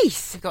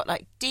 Nice. We've got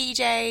like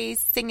DJs,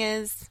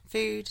 singers,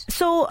 food,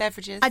 So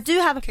beverages. I do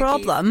have a cookies.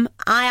 problem.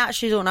 I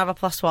actually don't have a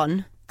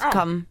 +1 to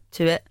come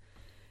to it.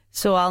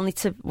 So I'll need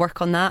to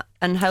work on that.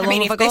 And how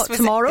long have I got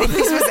tomorrow? If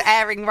this was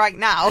airing right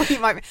now, you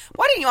might.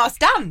 Why don't you ask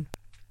Dan?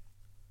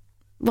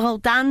 Well,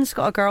 Dan's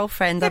got a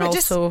girlfriend and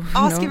just also...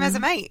 ask him as a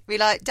mate. Be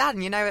like,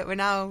 Dan, you know, we're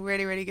now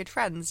really, really good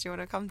friends. Do you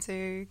want to come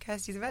to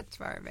Kirsty's event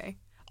tomorrow with me?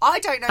 I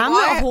don't know I'm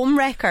why. not a home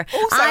wrecker.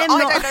 Also, I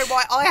don't know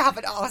why I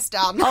haven't asked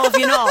Dan. Oh, have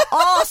you not?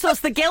 Oh, so it's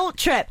the guilt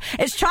trip.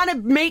 It's trying to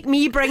make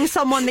me bring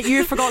someone that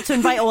you forgot to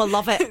invite. Oh, I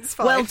love it. It's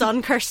fine. Well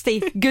done,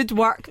 Kirsty. Good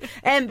work.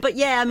 But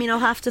yeah, I mean, I'll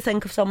have to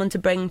think of someone to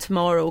bring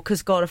tomorrow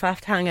because, God, if I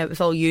have to hang out with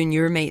all you and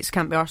your mates,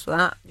 can't be arsed with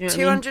that. You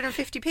know what I mean?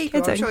 250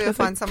 people. I'm sure you'll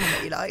find someone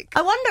that you like.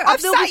 I wonder...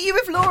 I've sat you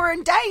with Laura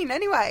and Dane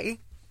anyway.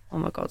 Oh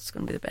my God, it's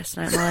going to be the best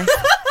night of my life.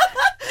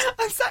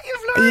 I've sat you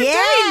with Laura and Dane.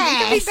 You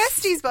can be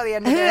besties by the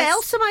end of Who this.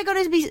 else am I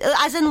going to be?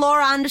 As in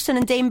Laura Anderson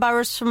and Dane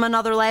Bowers from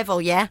Another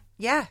Level, yeah?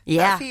 Yeah,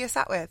 Yeah. that's who you're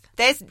sat with.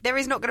 There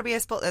is not going to be a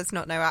spot that's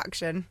not no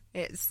action.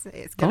 It's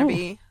going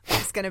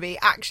to be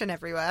action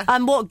everywhere.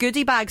 And what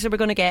goodie bags are we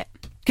going to get?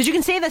 Because you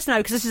can say this now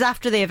because this is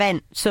after the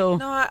event. So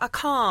No, I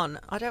can't.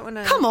 I don't want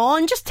to. come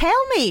on, just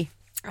tell me.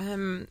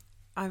 I'm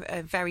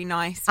a very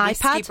nice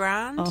iPad? whiskey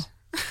brand. Oh.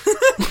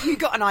 You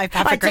got an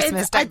iPad for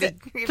Christmas, I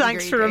don't did. be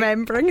Thanks for greedy.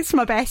 remembering. It's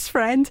my best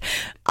friend.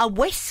 A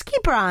whiskey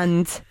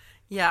brand.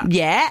 Yeah.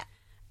 Yeah.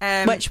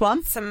 Which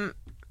one? Some.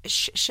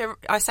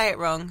 I say it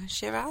wrong.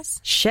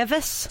 Shiraz.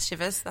 Shivers.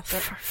 That's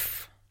it.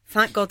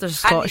 Thank God there's a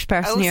Scottish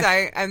person also,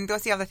 here.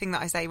 what's the other thing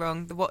that I say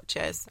wrong? The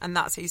Watchers, and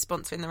that's who's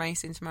sponsoring the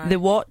racing tomorrow. The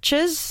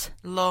Watches.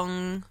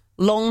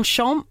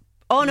 Longchamp.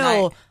 Oh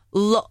no.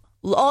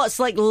 It's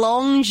like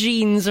long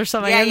jeans or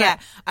something. Yeah, isn't yeah. it?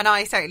 And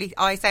I say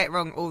it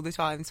wrong all the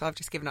time, so I've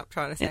just given up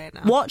trying to say it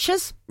now.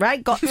 Watches,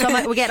 right? Got some.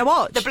 We're getting a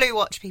watch. The blue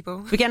watch people.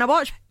 We're getting a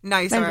watch.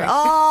 No, sorry.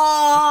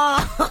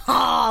 Oh,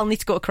 I'll need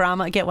to go to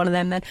Karama and get one of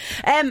them then.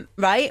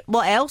 Right.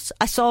 What else?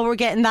 I saw we're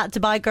getting that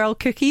Dubai Girl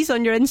cookies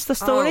on your Insta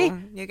story. Oh,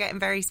 you're getting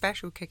very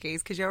special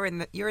cookies because you're in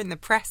the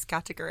press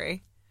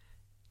category.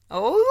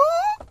 Oh,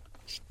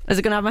 Is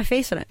it going to have my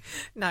face in it?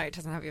 no, it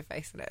doesn't have your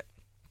face in it,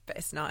 but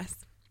it's nice.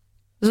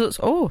 Is it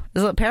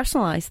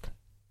personalised?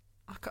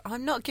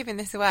 I'm not giving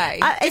this away.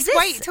 Is Just this-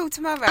 wait till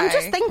tomorrow. I'm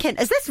just thinking,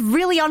 is this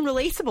really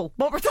unrelatable,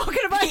 what we're talking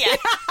about? Yeah,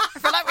 I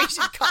feel like we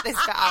should cut this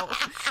bit out.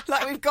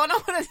 Like we've gone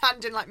on a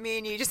tangent, like me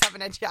and you just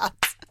having a chat.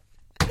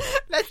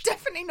 Let's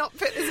definitely not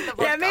put this in the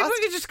podcast. Yeah, maybe we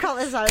could just cut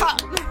this out.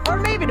 Cut. Or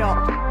maybe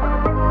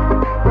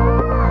not.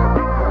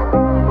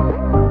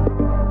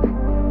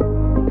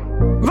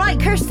 Right,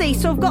 Kirsty,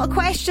 so I've got a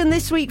question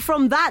this week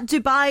from That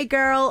Dubai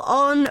Girl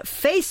on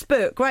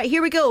Facebook. Right,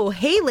 here we go.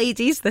 Hey,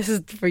 ladies, this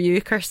is for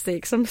you, Kirsty,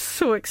 because I'm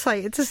so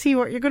excited to see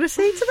what you're going to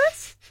say to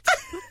this.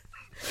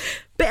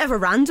 Bit of a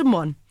random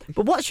one,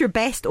 but what's your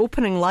best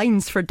opening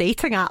lines for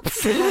dating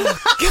apps?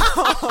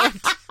 God.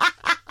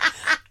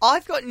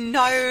 I've got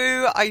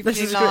no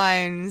opening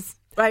lines.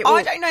 Right, well,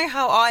 I don't know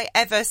how I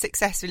ever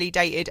successfully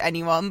dated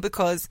anyone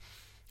because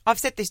I've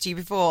said this to you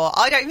before.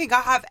 I don't think I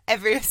have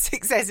ever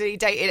successfully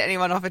dated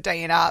anyone off a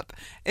dating app.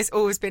 It's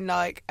always been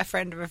like a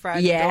friend of a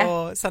friend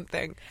or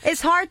something.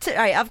 It's hard to...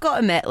 Right, I've got to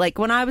admit, like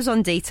when I was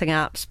on dating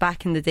apps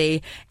back in the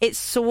day, it's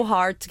so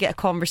hard to get a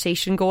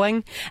conversation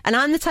going. And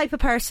I'm the type of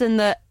person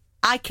that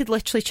I could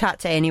literally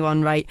chat to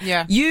anyone, right?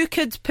 Yeah. You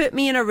could put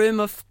me in a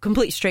room of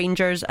complete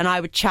strangers and I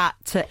would chat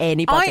to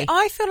anybody.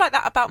 I feel like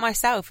that about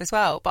myself as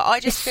well, but I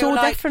just It's feel so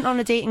like different on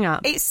a dating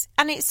app. it's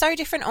so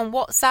different on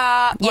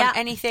WhatsApp, Yeah. on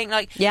anything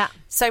like. Yeah.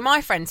 So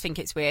my friends think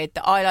it's weird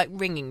that I like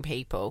ringing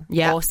people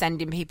Yeah. or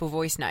sending people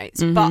voice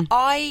notes, but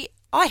I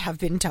have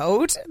been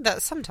told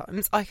that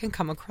sometimes I can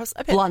come across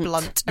a bit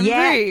blunt and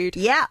Yeah. rude.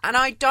 Yeah. And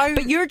I don't.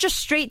 But you're just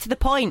straight to the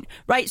point,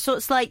 right? So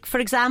it's like, for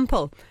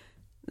example,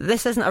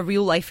 this isn't a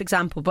real life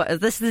example, but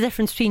this is the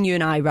difference between you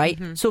and I, right?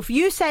 So if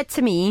you said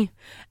to me,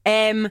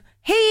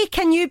 hey,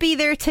 can you be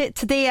there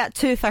today at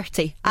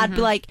 2:30? I'd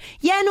be like,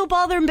 yeah, no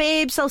bother,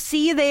 babes. I'll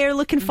see you there.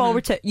 Looking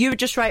forward to it. You would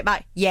just write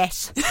back,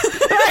 yes.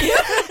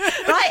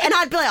 Right? And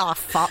I'd be like, oh,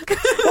 fuck.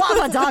 What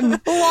have I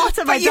done? What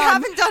have I done? But you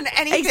haven't done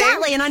anything.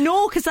 Exactly. And I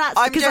know because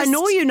I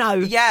know you now.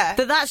 Yeah.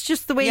 That's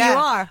just the way you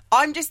are.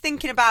 I'm literally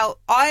thinking about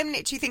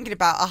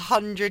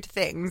 100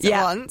 things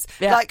at once.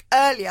 Yeah. Like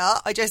earlier,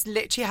 I just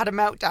literally had a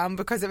meltdown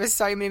because there were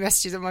so many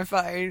messages on my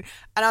phone.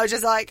 And I was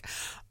just like,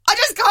 I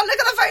just can't look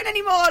at the phone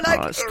anymore. Like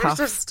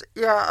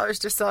I was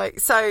just like,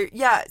 so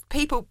yeah,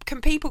 people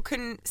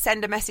can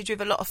send a message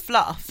with a lot of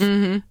fluff,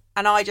 and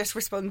I just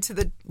respond to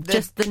the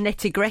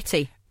nitty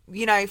gritty.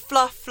 You know,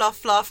 fluff,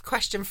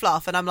 question,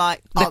 fluff, and I'm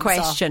like, the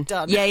question.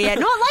 Done. Yeah.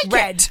 No, I like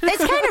Red. it.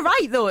 It's kind of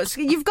right though.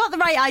 You've got the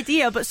right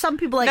idea, but some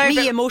people like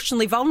me,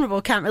 emotionally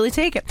vulnerable, can't really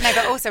take it. No,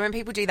 but also when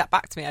people do that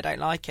back to me, I don't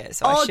like it.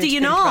 So I should do you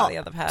think not? about the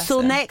other person.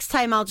 So next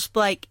time I'll just be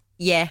like,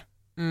 yeah.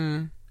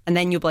 And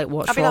then you'll be like,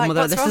 what's wrong with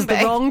her? This is the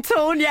wrong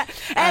tone. Yeah.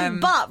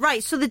 But,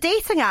 right, so the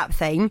dating app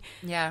thing,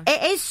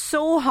 it is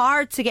so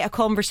hard to get a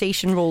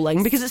conversation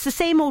rolling because it's the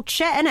same old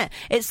shit, innit?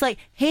 It's like,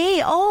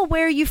 hey,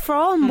 where are you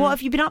from? What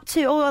have you been up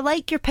to? Oh, I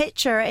like your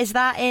picture. Is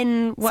that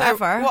in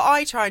whatever? So what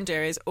I try and do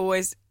is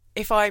always,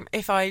 if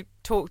I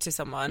talk to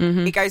someone,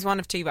 it goes one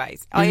of two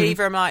ways. I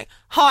either am like,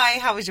 hi,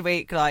 how was your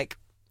week?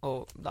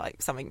 Or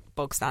like something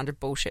bog standard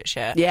bullshit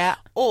shit. Yeah.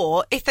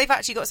 Or if they've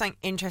actually got something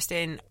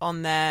interesting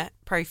on their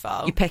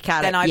profile, you pick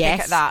at then it. I pick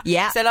at that.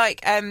 Yeah. So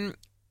like,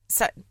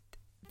 so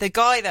the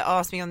guy that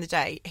asked me on the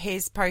date,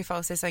 his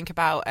profile says something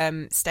about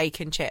steak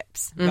and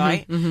chips,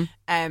 right?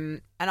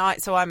 And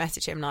I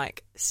message him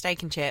like,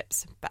 steak and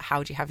chips, but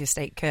how do you have your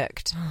steak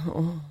cooked?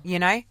 You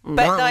know?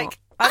 But like,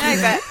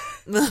 I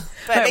know,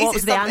 but at least what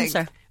was the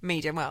answer?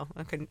 Medium well.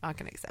 I can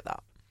accept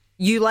that.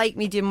 You like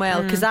medium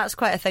well, because that's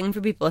quite a thing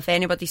for people. If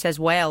anybody says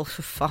well,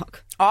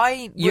 fuck.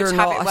 I would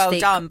have it well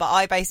done, but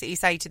I basically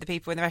say to the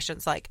people in the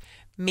restaurants, like,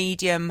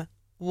 medium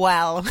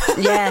well.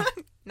 Yeah.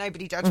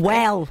 Nobody judge me.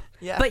 Well.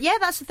 Yeah. But yeah,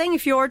 that's the thing.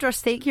 If you order a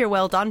steak here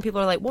well done, people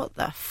are like, what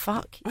the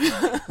fuck?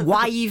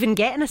 Why even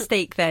getting a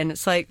steak then?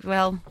 It's like,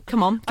 well,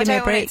 come on, give me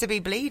a break. I don't want it to be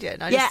bleeding.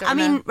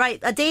 Right,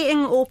 a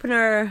dating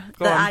opener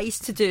I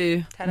used to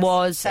do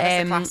was,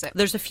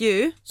 there's a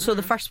few. So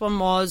the first one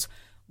was,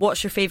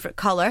 what's your favourite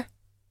colour?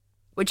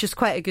 Which is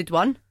quite a good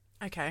one.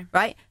 Okay.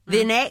 Right?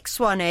 The next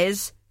one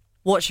is,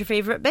 what's your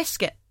favourite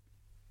biscuit?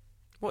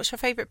 What's your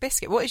favourite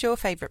biscuit? What is your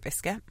favourite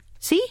biscuit?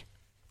 See?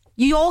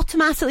 You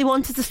automatically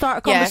wanted to start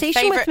a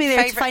conversation with me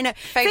there to find out.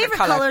 Favourite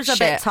colour's a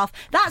bit tough.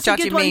 That's a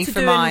good one to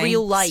do in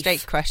real life.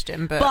 Steak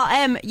question, but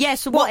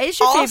so what is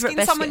your favourite biscuit?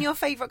 Asking someone your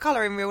favourite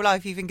colour in real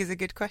life you think is a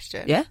good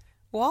question. Yeah.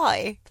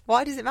 Why?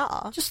 Why does it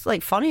matter? Just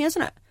like funny,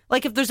 isn't it?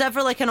 Like if there's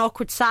ever like an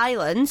awkward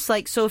silence,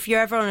 like so if you're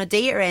ever on a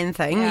date or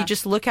anything, you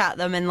just look at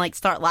them and like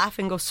start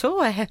laughing, go,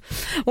 so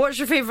what's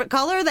your favourite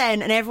colour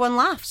then? And everyone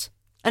laughs.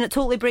 And it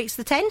totally breaks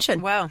the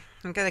tension. Well,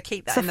 I'm going to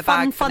keep that in the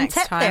bag for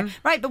next time. There.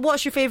 Right, but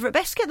what's your favourite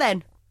biscuit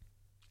then?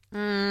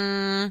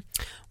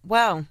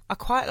 Well, I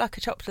quite like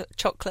a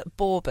chocolate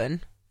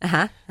bourbon.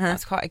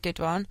 That's quite a good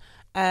one.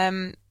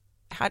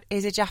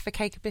 Is a Jaffa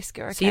cake a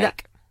biscuit or a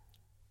cake?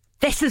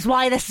 This is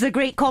why this is a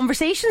great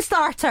conversation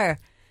starter.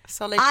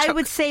 Solid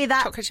would say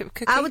that chocolate chip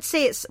cookie. I would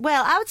say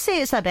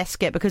it's a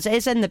biscuit because it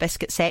is in the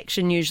biscuit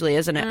section usually,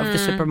 isn't it, of the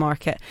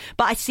supermarket.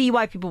 But I see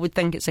why people would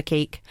think it's a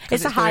cake.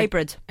 It's a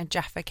hybrid. A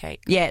Jaffa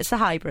cake. Yeah, it's a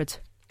hybrid.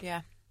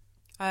 Yeah.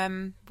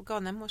 Well, go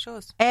on then. What's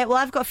yours? Well,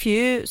 I've got a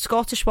few.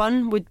 Scottish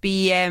one would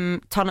be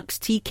Tunnock's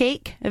tea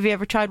cake. Have you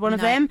ever tried one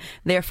of them?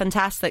 They're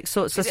fantastic.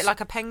 So is it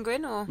like a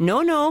penguin or?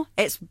 No.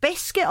 It's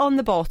biscuit on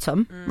the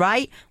bottom,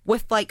 right,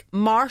 with like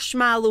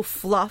marshmallow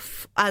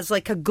fluff as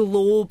like a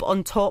globe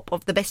on top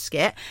of the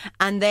biscuit,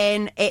 and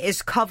then it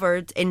is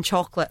covered in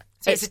chocolate.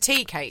 So it's a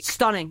tea cake.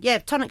 Stunning. Yeah,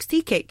 Tunnock's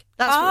tea cake.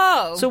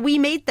 So we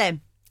made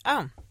them.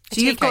 Oh,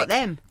 so you've got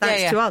them.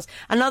 Thanks to us.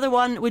 Another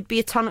one would be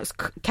a Tunnock's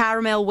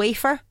caramel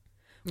wafer.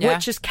 Yeah.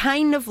 Which is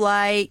kind of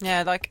like...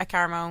 Yeah, like a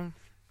caramel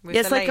with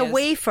it's the like layers. A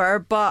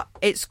wafer, but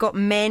it's got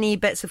many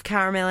bits of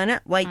caramel in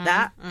it, like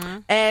that.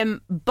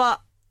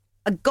 But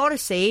I gotta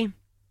say,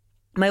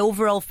 my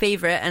overall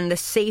favourite and the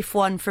safe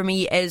one for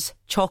me is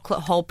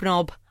chocolate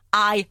hobnob.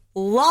 I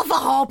love a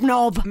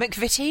hobnob.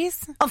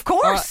 McVitie's? Of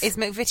course. Or is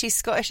McVitie's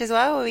Scottish as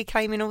well? Are we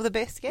claiming all the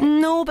biscuits?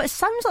 No, but it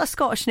sounds like a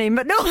Scottish name.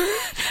 But no,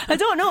 I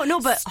don't know.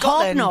 No, but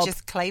Scotland hobnob.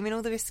 Just claiming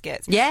all the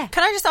biscuits. Yeah.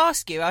 Can I just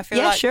ask you? I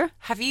feel like... sure.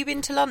 Have you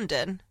been to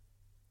London?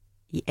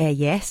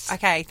 Yes.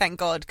 Okay, thank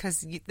God,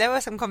 because there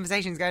were some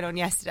conversations going on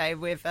yesterday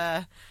with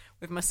my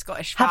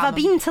Scottish fam. Have I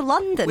been to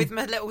London? With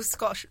my little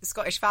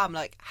Scottish fam.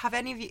 Like, have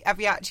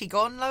you actually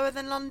gone lower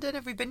than London?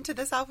 Have we been to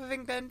the south of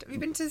England? Have you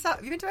been to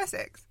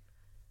Essex?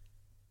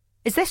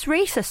 Is this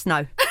racist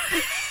now?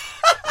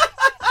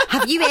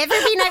 Have you ever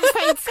been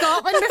outside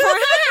Scotland before?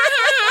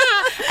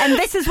 And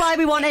this is why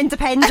we want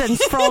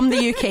independence from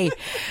the UK.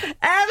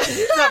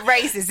 It's not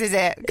racist, is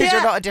it? Because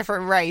you're not a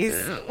different race.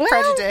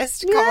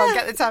 Prejudiced. Come on,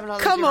 get the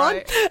terminology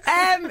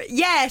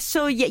right.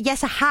 So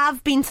yes, I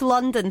have been to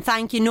London,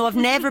 thank you. No, I've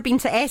never been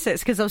to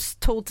Essex because I was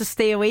told to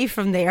stay away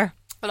from there.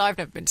 Well, I've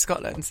never been to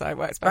Scotland, so it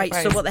works both Right,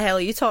 ways. so what the hell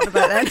are you talking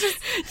about then? Just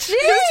thought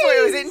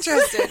it was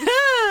interesting.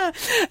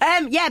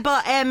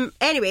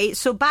 Anyway,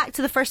 so back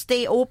to the first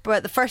date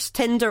the first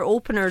Tinder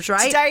openers,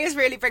 right? Today has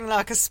really been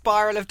like a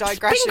spiral of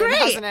digression, Been great.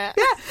 hasn't it?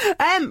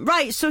 Yeah.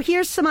 Right, so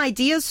here's some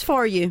ideas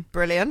for you.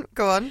 Brilliant.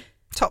 Go on.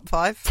 Top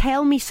 5.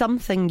 Tell me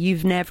something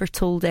you've never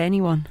told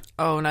anyone.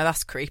 Oh, no,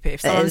 that's creepy.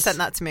 If someone sent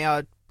that to me,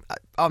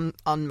 I'm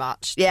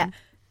unmatched. Yeah.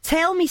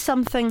 Tell me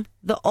something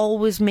that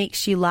always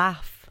makes you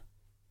laugh.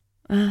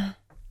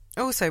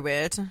 Also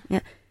weird.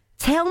 Yeah.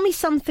 Tell me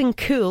something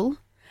cool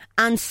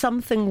and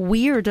something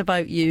weird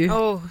about you.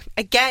 Oh,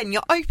 again,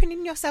 you're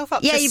opening yourself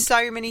up to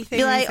so many things.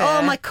 You're like, here.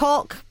 oh, my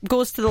cock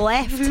goes to the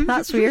left.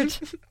 That's weird.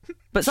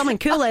 But something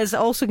cool is it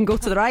also can go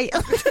to the right.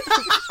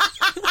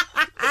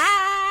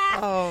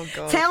 Oh,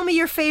 God. Tell me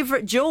your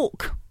favourite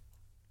joke.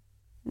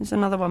 There's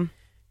another one.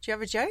 Do you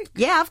have a joke?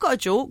 Yeah, I've got a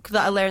joke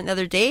that I learned the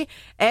other day.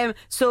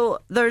 So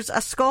there's a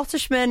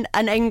Scottishman,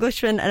 an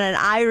Englishman, and an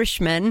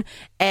Irishman.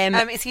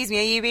 Excuse me,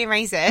 are you being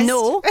racist?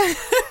 No.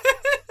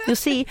 You'll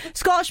see.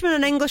 Scottishman,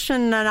 an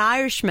Englishman, and an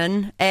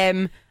Irishman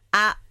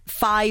at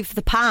 5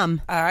 the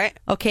Palm. All right.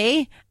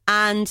 Okay?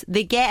 And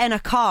they get in a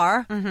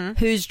car.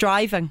 Who's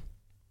driving?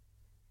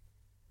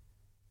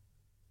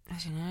 I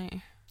don't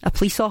know. A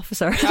police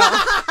officer.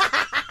 Oh.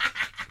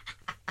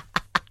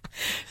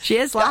 She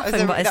is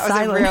laughing, but it's that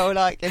silent. was a real,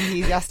 like,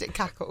 enthusiastic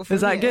cackle.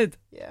 Is that good?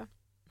 Yeah.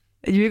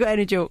 Have you got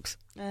any jokes?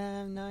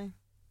 No. No.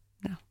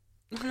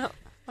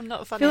 I'm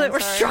not I funny. feel like I'm we're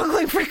sorry.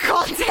 struggling for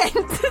content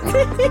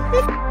today.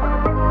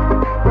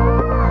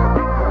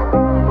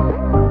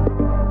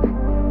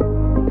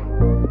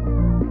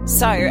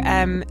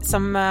 So,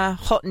 some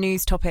hot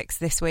news topics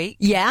this week.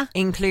 Yeah.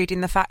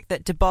 Including the fact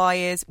that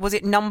Dubai was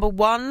it number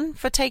 1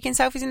 for taking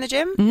selfies in the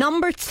gym?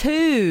 Number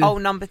 2. Oh,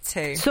 number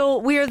 2. So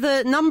we're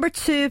the number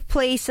 2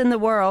 place in the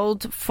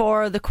world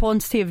for the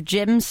quantity of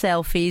gym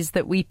selfies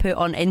that we put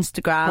on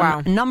Instagram.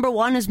 Wow. Number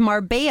 1 is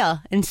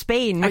Marbella in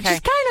Spain, which is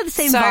kind of the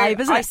same so vibe,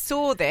 isn't it? I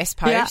saw this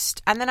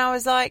post and then I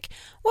was like,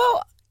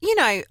 well, you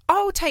know,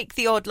 I'll take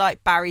the odd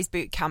like Barry's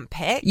boot camp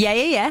pic.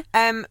 Yeah.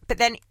 But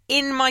then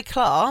in my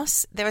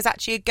class, there was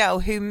actually a girl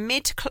who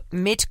mid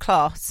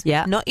class,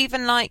 not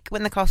even like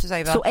when the class was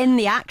over. So in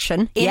the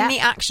action, in the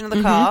action of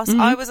the class,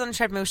 I was on the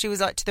treadmill. She was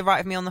like to the right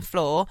of me on the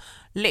floor.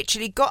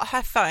 Literally got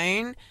her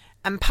phone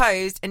and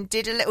posed and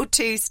did a little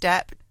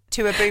 2-step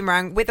to a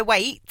boomerang with a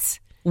weight.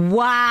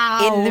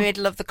 Wow. In the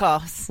middle of the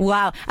class.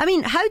 Wow. I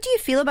mean, how do you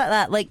feel about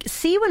that? Like,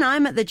 see when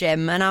I'm at the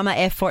gym and I'm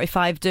at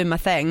F45 doing my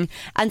thing,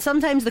 and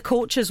sometimes the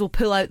coaches will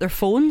pull out their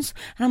phones,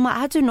 and I'm like,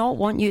 I do not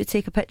want you to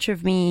take a picture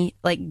of me,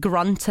 like,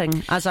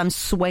 grunting as I'm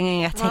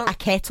swinging a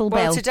kettlebell.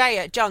 Well, today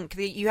at Junk,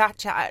 you had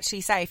to actually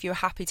say if you were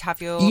happy to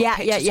have your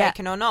picture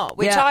taken or not,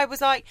 which I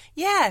was like,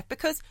 yeah,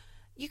 because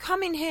you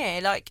come in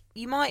here, like,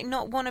 you might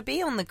not want to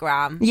be on the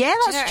gram. Yeah,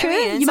 that's true.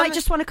 I mean? You might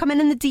just want to come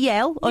in the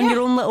DL on your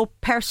own little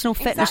personal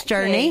fitness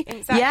journey.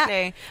 Exactly.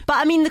 Yeah. But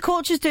I mean, the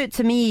coaches do it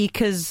to me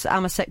because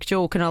I'm a sick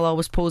joke and I'll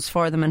always pose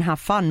for them and have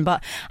fun.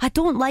 But I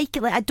don't like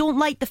it. Like, I don't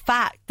like the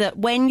fact that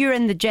when you're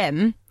in the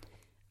gym,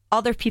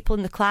 other people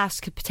in the class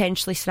could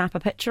potentially snap a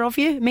picture of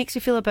you. It makes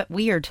you feel a bit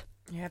weird.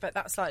 Yeah, but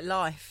that's like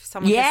life.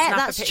 Someone can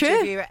snap a picture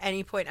of you at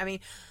any point. I mean,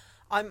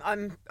 I'm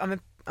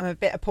a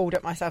bit appalled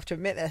at myself to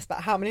admit this, but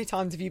how many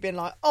times have you been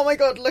like, oh my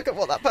God, look at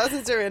what that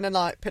person's doing, and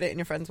like put it in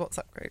your friend's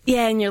WhatsApp group?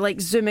 Yeah, and you're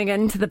like zooming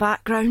into the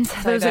background.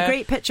 There was a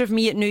great picture of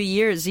me at New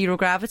Year's, Zero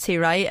Gravity,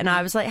 right? And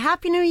I was like,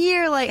 Happy New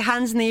Year, like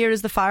hands in the air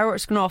as the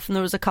fireworks going off, and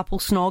there was a couple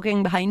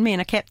snogging behind me and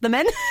I kept them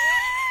in.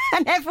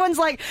 And everyone's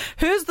like,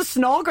 who's the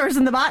snoggers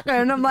in the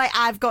background? I'm like,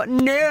 I've got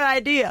no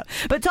idea.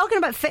 But talking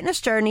about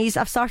fitness journeys,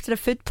 I've started a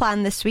food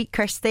plan this week,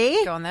 Kirsty.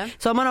 Go on then.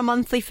 So I'm on a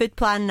monthly food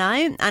plan now,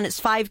 and it's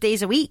 5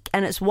 days a week,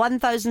 and it's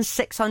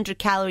 1,600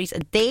 calories a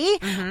day,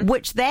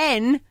 which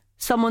then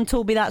someone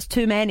told me that's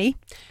too many.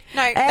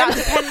 No, that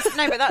depends.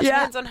 No, but that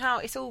depends on how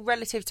it's all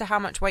relative to how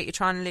much weight you're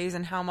trying to lose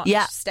and how much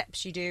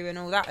steps you do and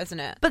all that, isn't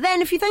it? But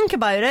then if you think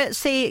about it,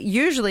 say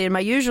usually in my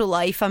usual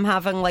life I'm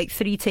having like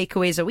 3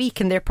 takeaways a week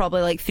and they're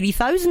probably like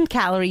 3,000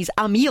 calories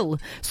a meal.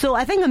 So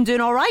I think I'm doing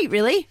all right,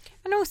 really.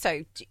 And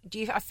also,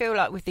 I feel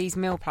like with these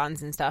meal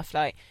plans and stuff,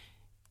 like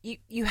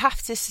you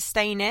have to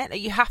sustain it.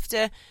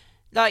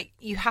 Like,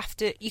 you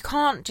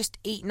can't just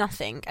eat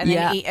nothing and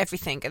then eat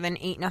everything and then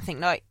eat nothing.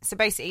 Like, so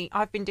basically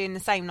I've been doing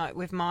the same, like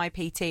with my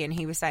PT, and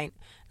he was saying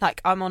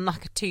like I'm on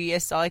like a 2-year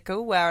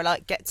cycle where I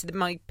like get to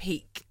my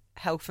peak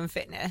health and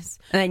fitness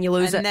and then you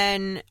lose it, and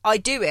then I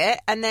do it,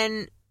 and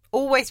then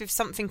always with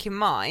something in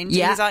mind.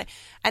 He was like,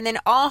 and then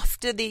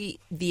after the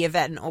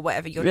event or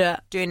whatever you're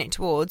doing it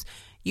towards,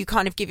 you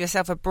kind of give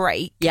yourself a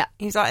break. Yeah.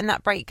 He's like, and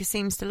that break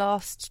seems to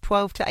last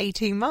 12 to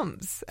 18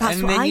 months. That's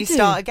and what then I you do.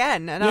 start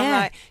again. And I'm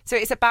like, so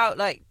it's about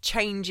like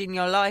changing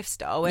your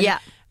lifestyle. And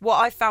what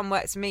I found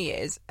works for me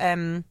is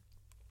I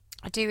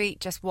do eat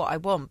just what I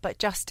want, but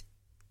just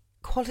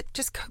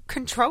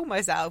control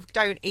myself.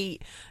 Don't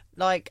eat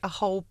like a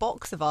whole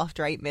box of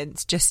After 8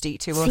 mints, just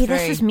eat 2 or 3. See,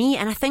 this is me,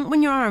 and I think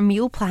when you're on a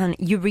meal plan,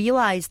 you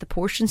realise the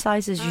portion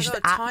sizes you should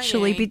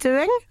actually be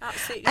doing.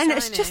 Absolutely and tiny.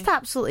 it's just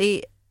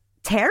absolutely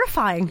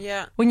terrifying.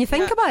 Yeah. When you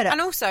think about it.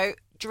 And also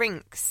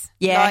drinks.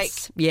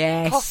 Yes. Like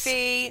yes.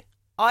 coffee.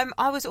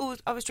 I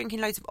was drinking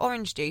loads of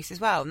orange juice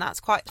as well, and that's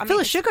quite Full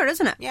of sugar,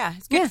 isn't it? Yeah,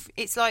 it's good.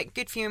 It's like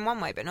good for you in one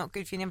way, but not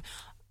good for you in.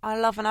 I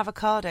love an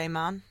avocado,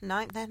 man.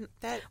 No,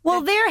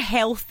 they're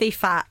healthy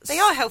fats. They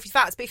are healthy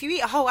fats, but if you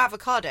eat a whole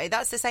avocado,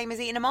 that's the same as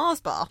eating a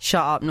Mars bar.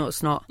 Shut up! No,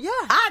 it's not. Yeah,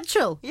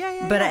 actual.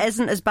 Yeah. But it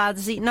isn't as bad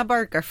as eating a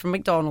burger from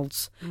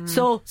McDonald's.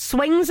 So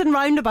swings and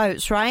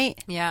roundabouts, right?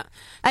 Yeah.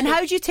 And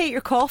how do you take your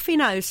coffee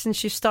now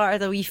since you've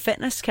started a wee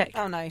fitness kick?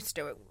 Oh no, I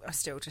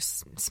still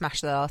just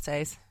smash the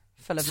lattes.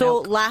 Full of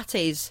milk. So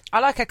lattes.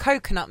 I like a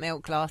coconut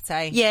milk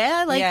latte. Yeah,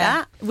 I like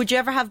that. Would you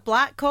ever have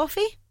black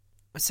coffee?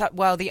 So,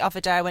 well, the other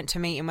day I went to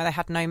a meeting where they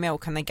had no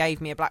milk and they gave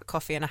me a black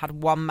coffee and I had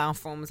one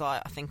mouthful and was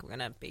like, I think I'm going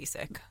to be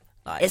sick.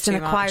 Like, it's an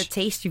acquired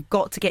taste. You've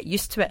got to get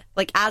used to it.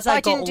 Like, as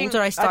I got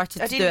older, I started to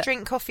do it. I didn't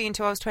drink coffee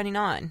until I was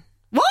 29.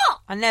 What?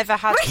 I never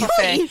had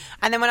coffee.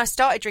 And then when I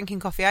started drinking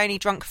coffee, I only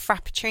drank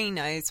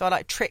frappuccinos. So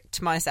I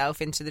tricked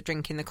myself into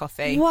drinking the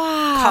coffee.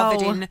 Wow.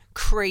 Covered in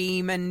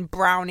cream and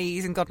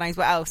brownies and God knows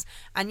what else.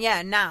 And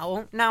yeah,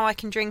 now I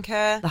can drink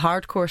the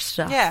hardcore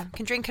stuff. Yeah, I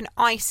can drink an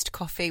iced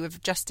coffee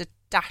with just a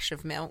dash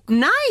of milk.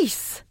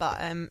 Nice.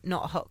 But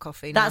not a hot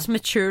coffee. That's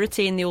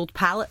maturity in the old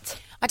palate.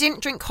 I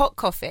didn't drink hot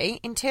coffee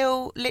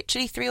until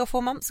literally 3 or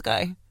 4 months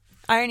ago.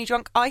 I only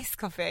drank iced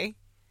coffee.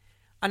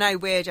 I know,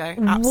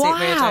 weirdo. Absolute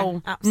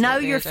weirdo. Absolute now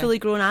weirdo. you're a fully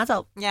grown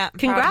adult. Yeah.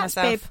 Congrats,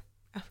 babe.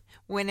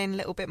 Winning a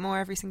little bit more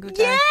every single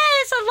day.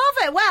 Yes, I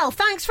love it. Well,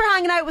 thanks for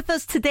hanging out with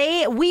us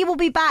today. We will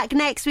be back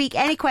next week.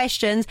 Any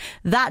questions?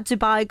 That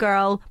Dubai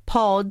Girl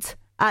Pod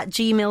at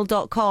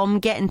gmail.com.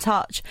 Get in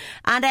touch.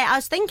 And I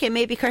was thinking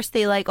maybe,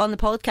 Kirsty, like on the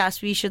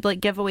podcast, we should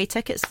give away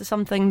tickets to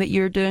something that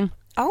you're doing.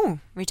 Oh,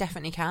 we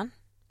definitely can.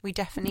 We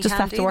definitely just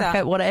can have to work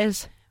out what it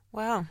is.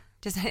 Well,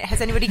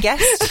 has anybody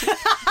guessed?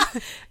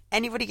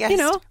 Anybody guessed?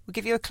 We'll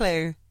give you a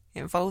clue. It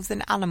involves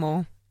an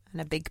animal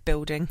and a big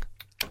building.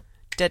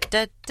 Da,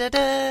 da, da,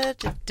 da,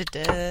 da, da,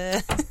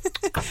 da.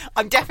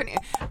 I'm definitely...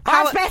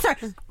 That's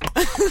better!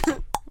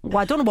 Well,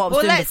 I don't know what I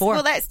was doing before.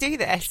 Well, let's do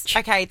this.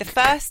 Okay, the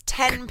first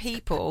 10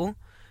 people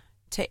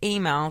to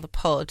email the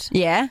pod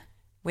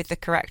with the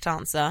correct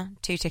answer,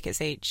 2 tickets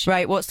each.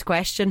 Right, what's the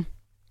question?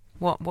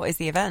 What is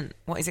the event?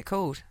 What is it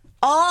called?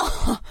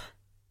 Oh!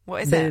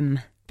 What is Boom.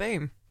 it?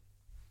 Boom.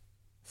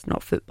 It's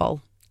not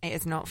football. It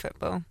is not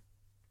football.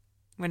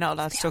 We're not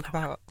allowed to talk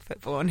about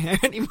football on here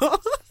anymore.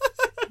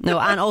 No,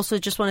 and also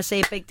just want to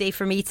say a big day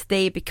for me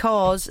today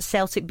because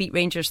Celtic beat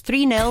Rangers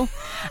 3-0.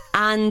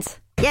 And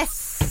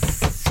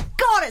yes,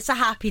 God, it's a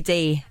happy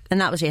day.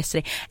 And that was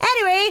yesterday.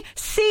 Anyway,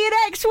 see you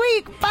next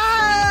week.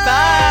 Bye.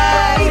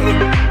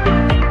 Bye.